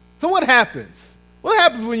 So what happens? What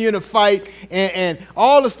happens when you're in a fight and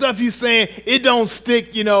all the stuff you're saying, it don't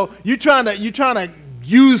stick, you're trying to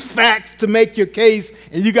use facts to make your case,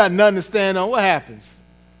 and you got nothing to stand on. What happens?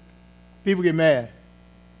 People get mad.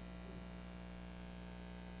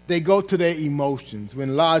 They go to their emotions.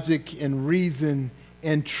 When logic and reason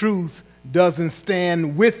and truth doesn't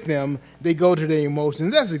stand with them, they go to their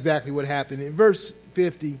emotions. That's exactly what happened. In verse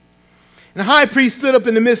 50, and the high priest stood up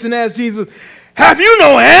in the midst and asked Jesus, have you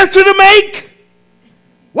no answer to make?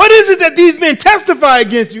 What is it that these men testify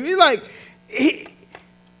against you? He's like,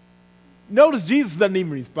 Notice Jesus doesn't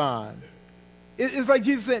even respond. It's like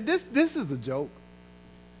Jesus saying, this is a joke.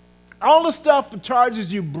 All the stuff, the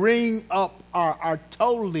charges you bring up are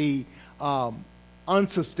totally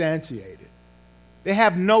unsubstantiated. They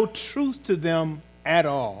have no truth to them at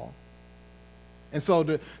all. And so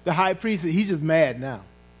the high priest, he's just mad now.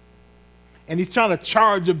 And he's trying to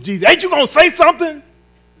charge up Jesus. Ain't you going to say something?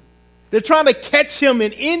 They're trying to catch him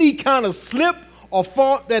in any kind of slip or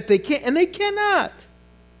fault that they can, and they cannot.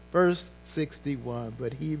 Verse 61,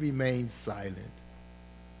 but he remained silent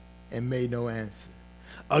and made no answer.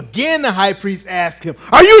 Again, the high priest asked him,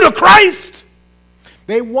 are you the Christ?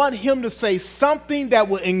 They want him to say something that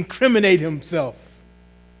will incriminate himself.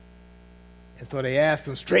 And so they asked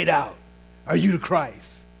him straight out, are you the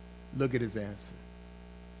Christ? Look at his answer.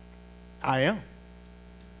 I am.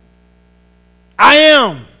 I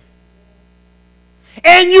am.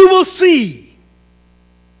 And you will see.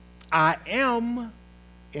 I am,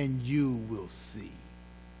 and you will see.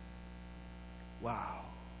 Wow.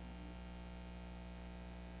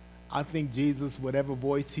 I think Jesus, whatever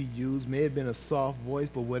voice he used, may have been a soft voice,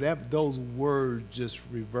 but whatever, those words just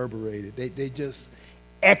reverberated. They just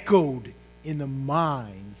echoed in the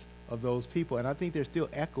minds of those people. And I think they're still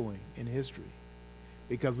echoing in history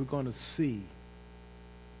because we're going to see,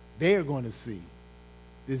 they're going to see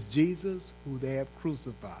this Jesus who they have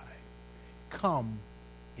crucified come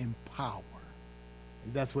in power.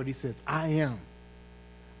 And that's what he says, I am,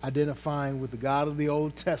 identifying with the God of the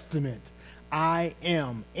Old Testament. I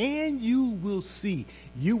am, and you will see.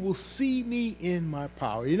 You will see me in my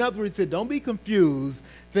power. In other words, he said, don't be confused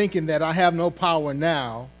thinking that I have no power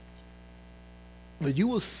now, but you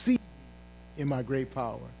will see in my great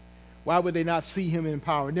power. Why would they not see him in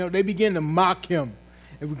power? You know, they begin to mock him.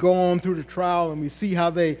 And we go on through the trial and we see how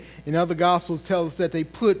they, in other gospels, tell us that they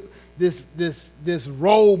put this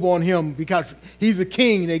robe on him because he's a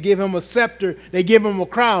king. They give him a scepter. They give him a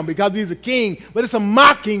crown because he's a king. But it's a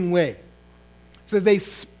mocking way. It says they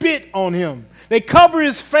spit on him. They cover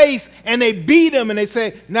his face and they beat him and they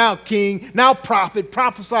say, now king, now prophet,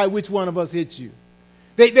 prophesy which one of us hit you.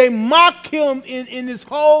 They mock him in this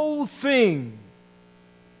whole thing.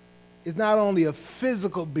 It's not only a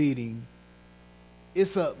physical beating,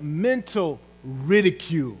 it's a mental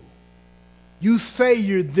ridicule. You say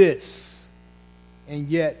you're this, and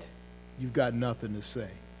yet you've got nothing to say.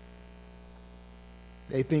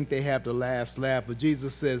 They think they have the last laugh, but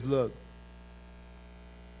Jesus says, look,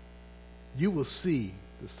 you will see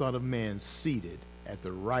the Son of Man seated at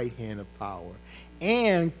the right hand of power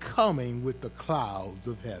and coming with the clouds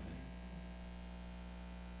of heaven.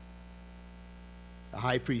 The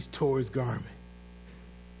high priest tore his garment.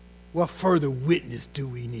 What further witness do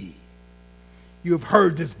we need? You have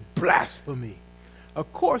heard this blasphemy.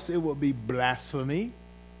 Of course it would be blasphemy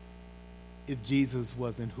if Jesus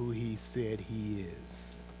wasn't who he said he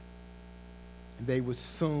is. And they would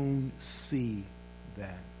soon see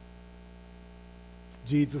that.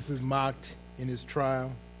 Jesus is mocked in his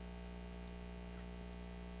trial.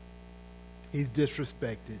 He's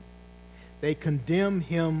disrespected. They condemn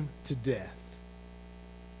him to death.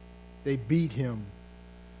 They beat him,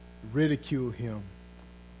 ridicule him,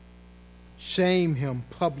 shame him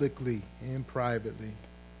publicly and privately.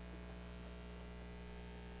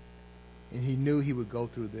 And he knew he would go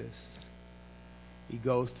through this. He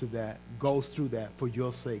goes through that for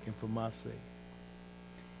your sake and for my sake.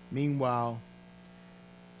 Meanwhile,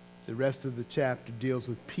 the rest of the chapter deals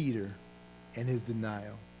with Peter and his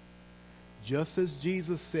denial. Just as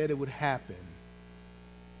Jesus said it would happen,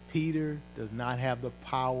 Peter does not have the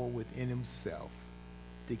power within himself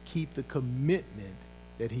to keep the commitment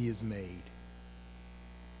that he has made.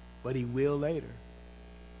 But he will later.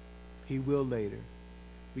 He will later.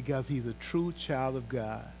 Because he's a true child of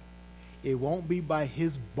God. It won't be by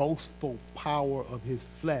his boastful power of his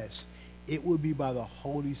flesh. It will be by the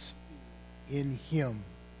Holy Spirit in him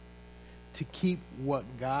to keep what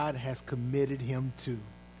God has committed him to.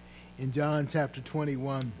 In John chapter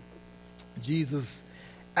 21, Jesus,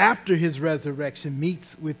 after his resurrection,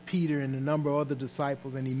 meets with Peter and a number of other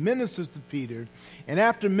disciples, and he ministers to Peter. And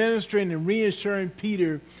after ministering and reassuring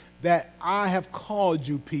Peter that I have called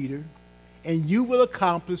you, Peter, and you will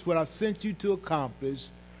accomplish what I sent you to accomplish,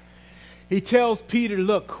 he tells Peter,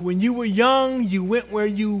 look, when you were young, you went where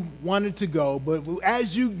you wanted to go, but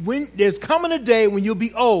as you went, there's coming a day when you'll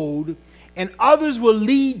be old, and others will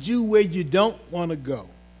lead you where you don't want to go.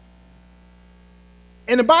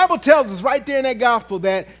 And the Bible tells us right there in that gospel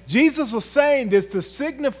that Jesus was saying this to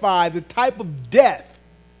signify the type of death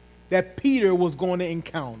that Peter was going to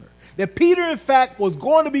encounter. That Peter, in fact, was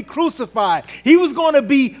going to be crucified. He was going to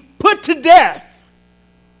be put to death.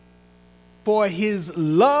 for his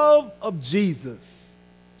love of Jesus.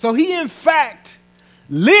 So he, in fact,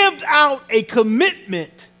 lived out a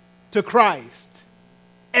commitment to Christ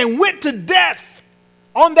and went to death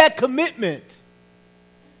on that commitment.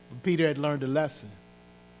 But Peter had learned a lesson.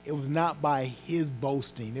 It was not by his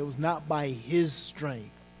boasting. It was not by his strength.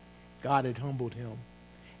 God had humbled him.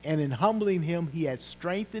 And in humbling him, he had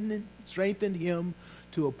strengthened him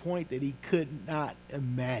to a point that he could not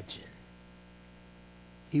imagine.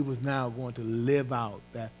 He was now going to live out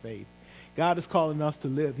that faith. God is calling us to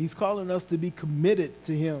live. He's calling us to be committed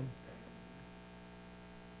to him.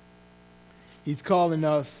 He's calling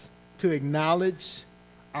us to acknowledge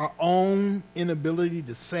our own inability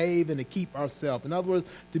to save and to keep ourselves. In other words,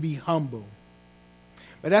 to be humble.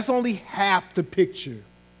 But that's only half the picture.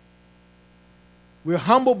 We're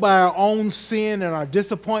humbled by our own sin and our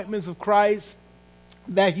disappointments of Christ.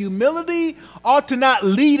 That humility ought to not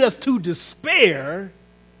lead us to despair,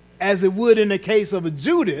 as it would in the case of a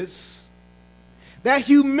Judas. That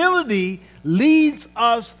humility leads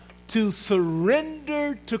us to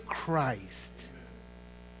surrender to Christ.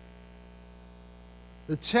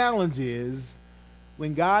 The challenge is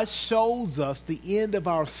when God shows us the end of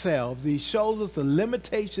ourselves, he shows us the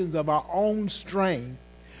limitations of our own strength,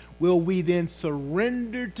 will we then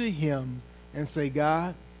surrender to him and say,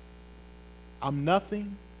 God, I'm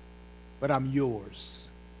nothing, but I'm yours.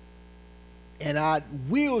 And I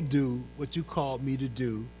will do what you called me to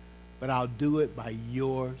do, but I'll do it by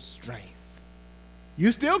your strength.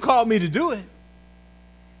 You still called me to do it,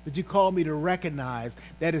 but you called me to recognize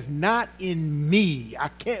that it's not in me. I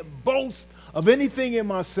can't boast of anything in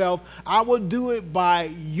myself. I will do it by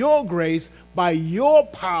your grace, by your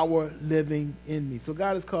power living in me. So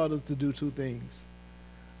God has called us to do two things.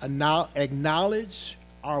 Acknowledge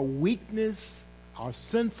our weakness, our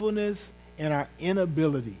sinfulness, and our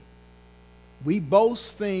inability. We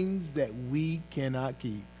boast things that we cannot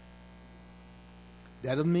keep.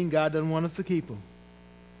 That doesn't mean God doesn't want us to keep them.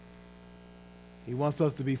 He wants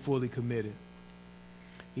us to be fully committed.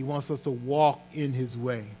 He wants us to walk in his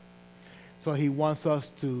way. So he wants us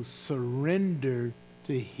to surrender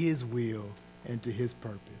to his will and to his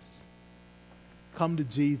purpose. Come to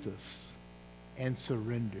Jesus and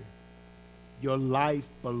surrender. Your life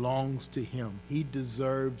belongs to him. He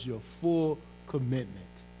deserves your full commitment.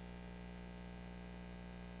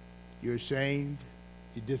 You're ashamed.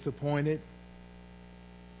 You're disappointed.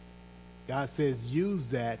 God says, use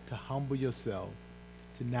that to humble yourself,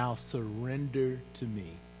 to now surrender to me.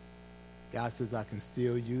 God says, I can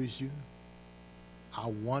still use you. I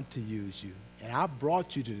want to use you. And I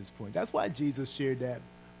brought you to this point. That's why Jesus shared that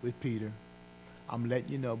with Peter. I'm letting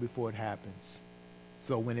you know before it happens.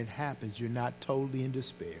 So when it happens, you're not totally in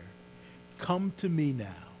despair. Come to me now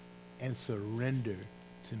and surrender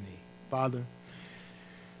to me. Father,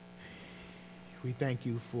 we thank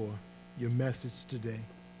you for your message today.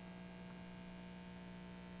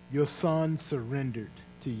 Your son surrendered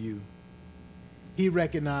to you. He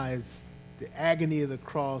recognized the agony of the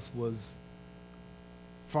cross was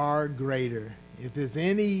far greater. If there's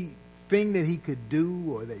anything that he could do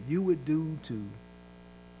or that you would do to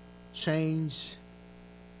change,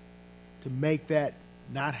 to make that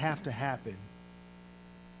not have to happen,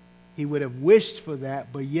 he would have wished for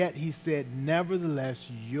that, but yet he said, nevertheless,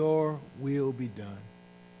 your will be done.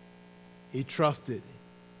 He trusted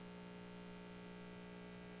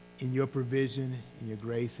in your provision, in your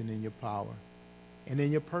grace, and in your power, and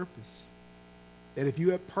in your purpose. That if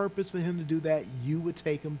you had purpose for him to do that, you would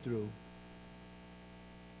take him through.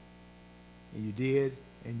 And you did,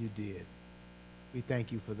 and you did. We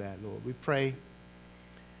thank you for that, Lord. We pray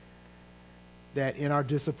that in our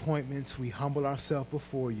disappointments, we humble ourselves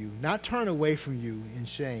before you. Not turn away from you in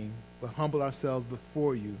shame, but humble ourselves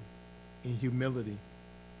before you in humility.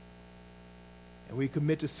 And we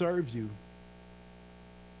commit to serve you,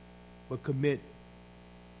 but commit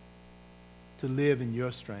to live in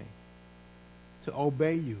your strength, to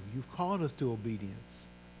obey you. You've called us to obedience,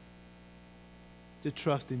 to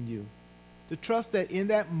trust in you, to trust that in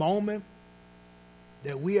that moment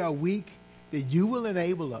that we are weak, that you will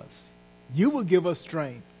enable us. You will give us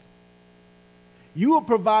strength. You will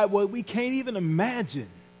provide what we can't even imagine.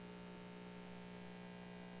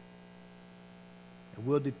 And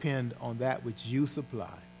we'll depend on that which you supply.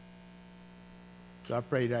 So I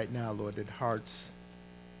pray right now, Lord, that hearts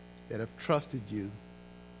that have trusted you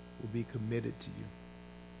will be committed to you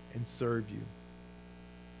and serve you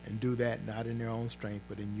and do that not in their own strength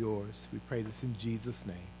but in yours. We pray this in Jesus'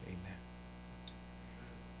 name. Amen.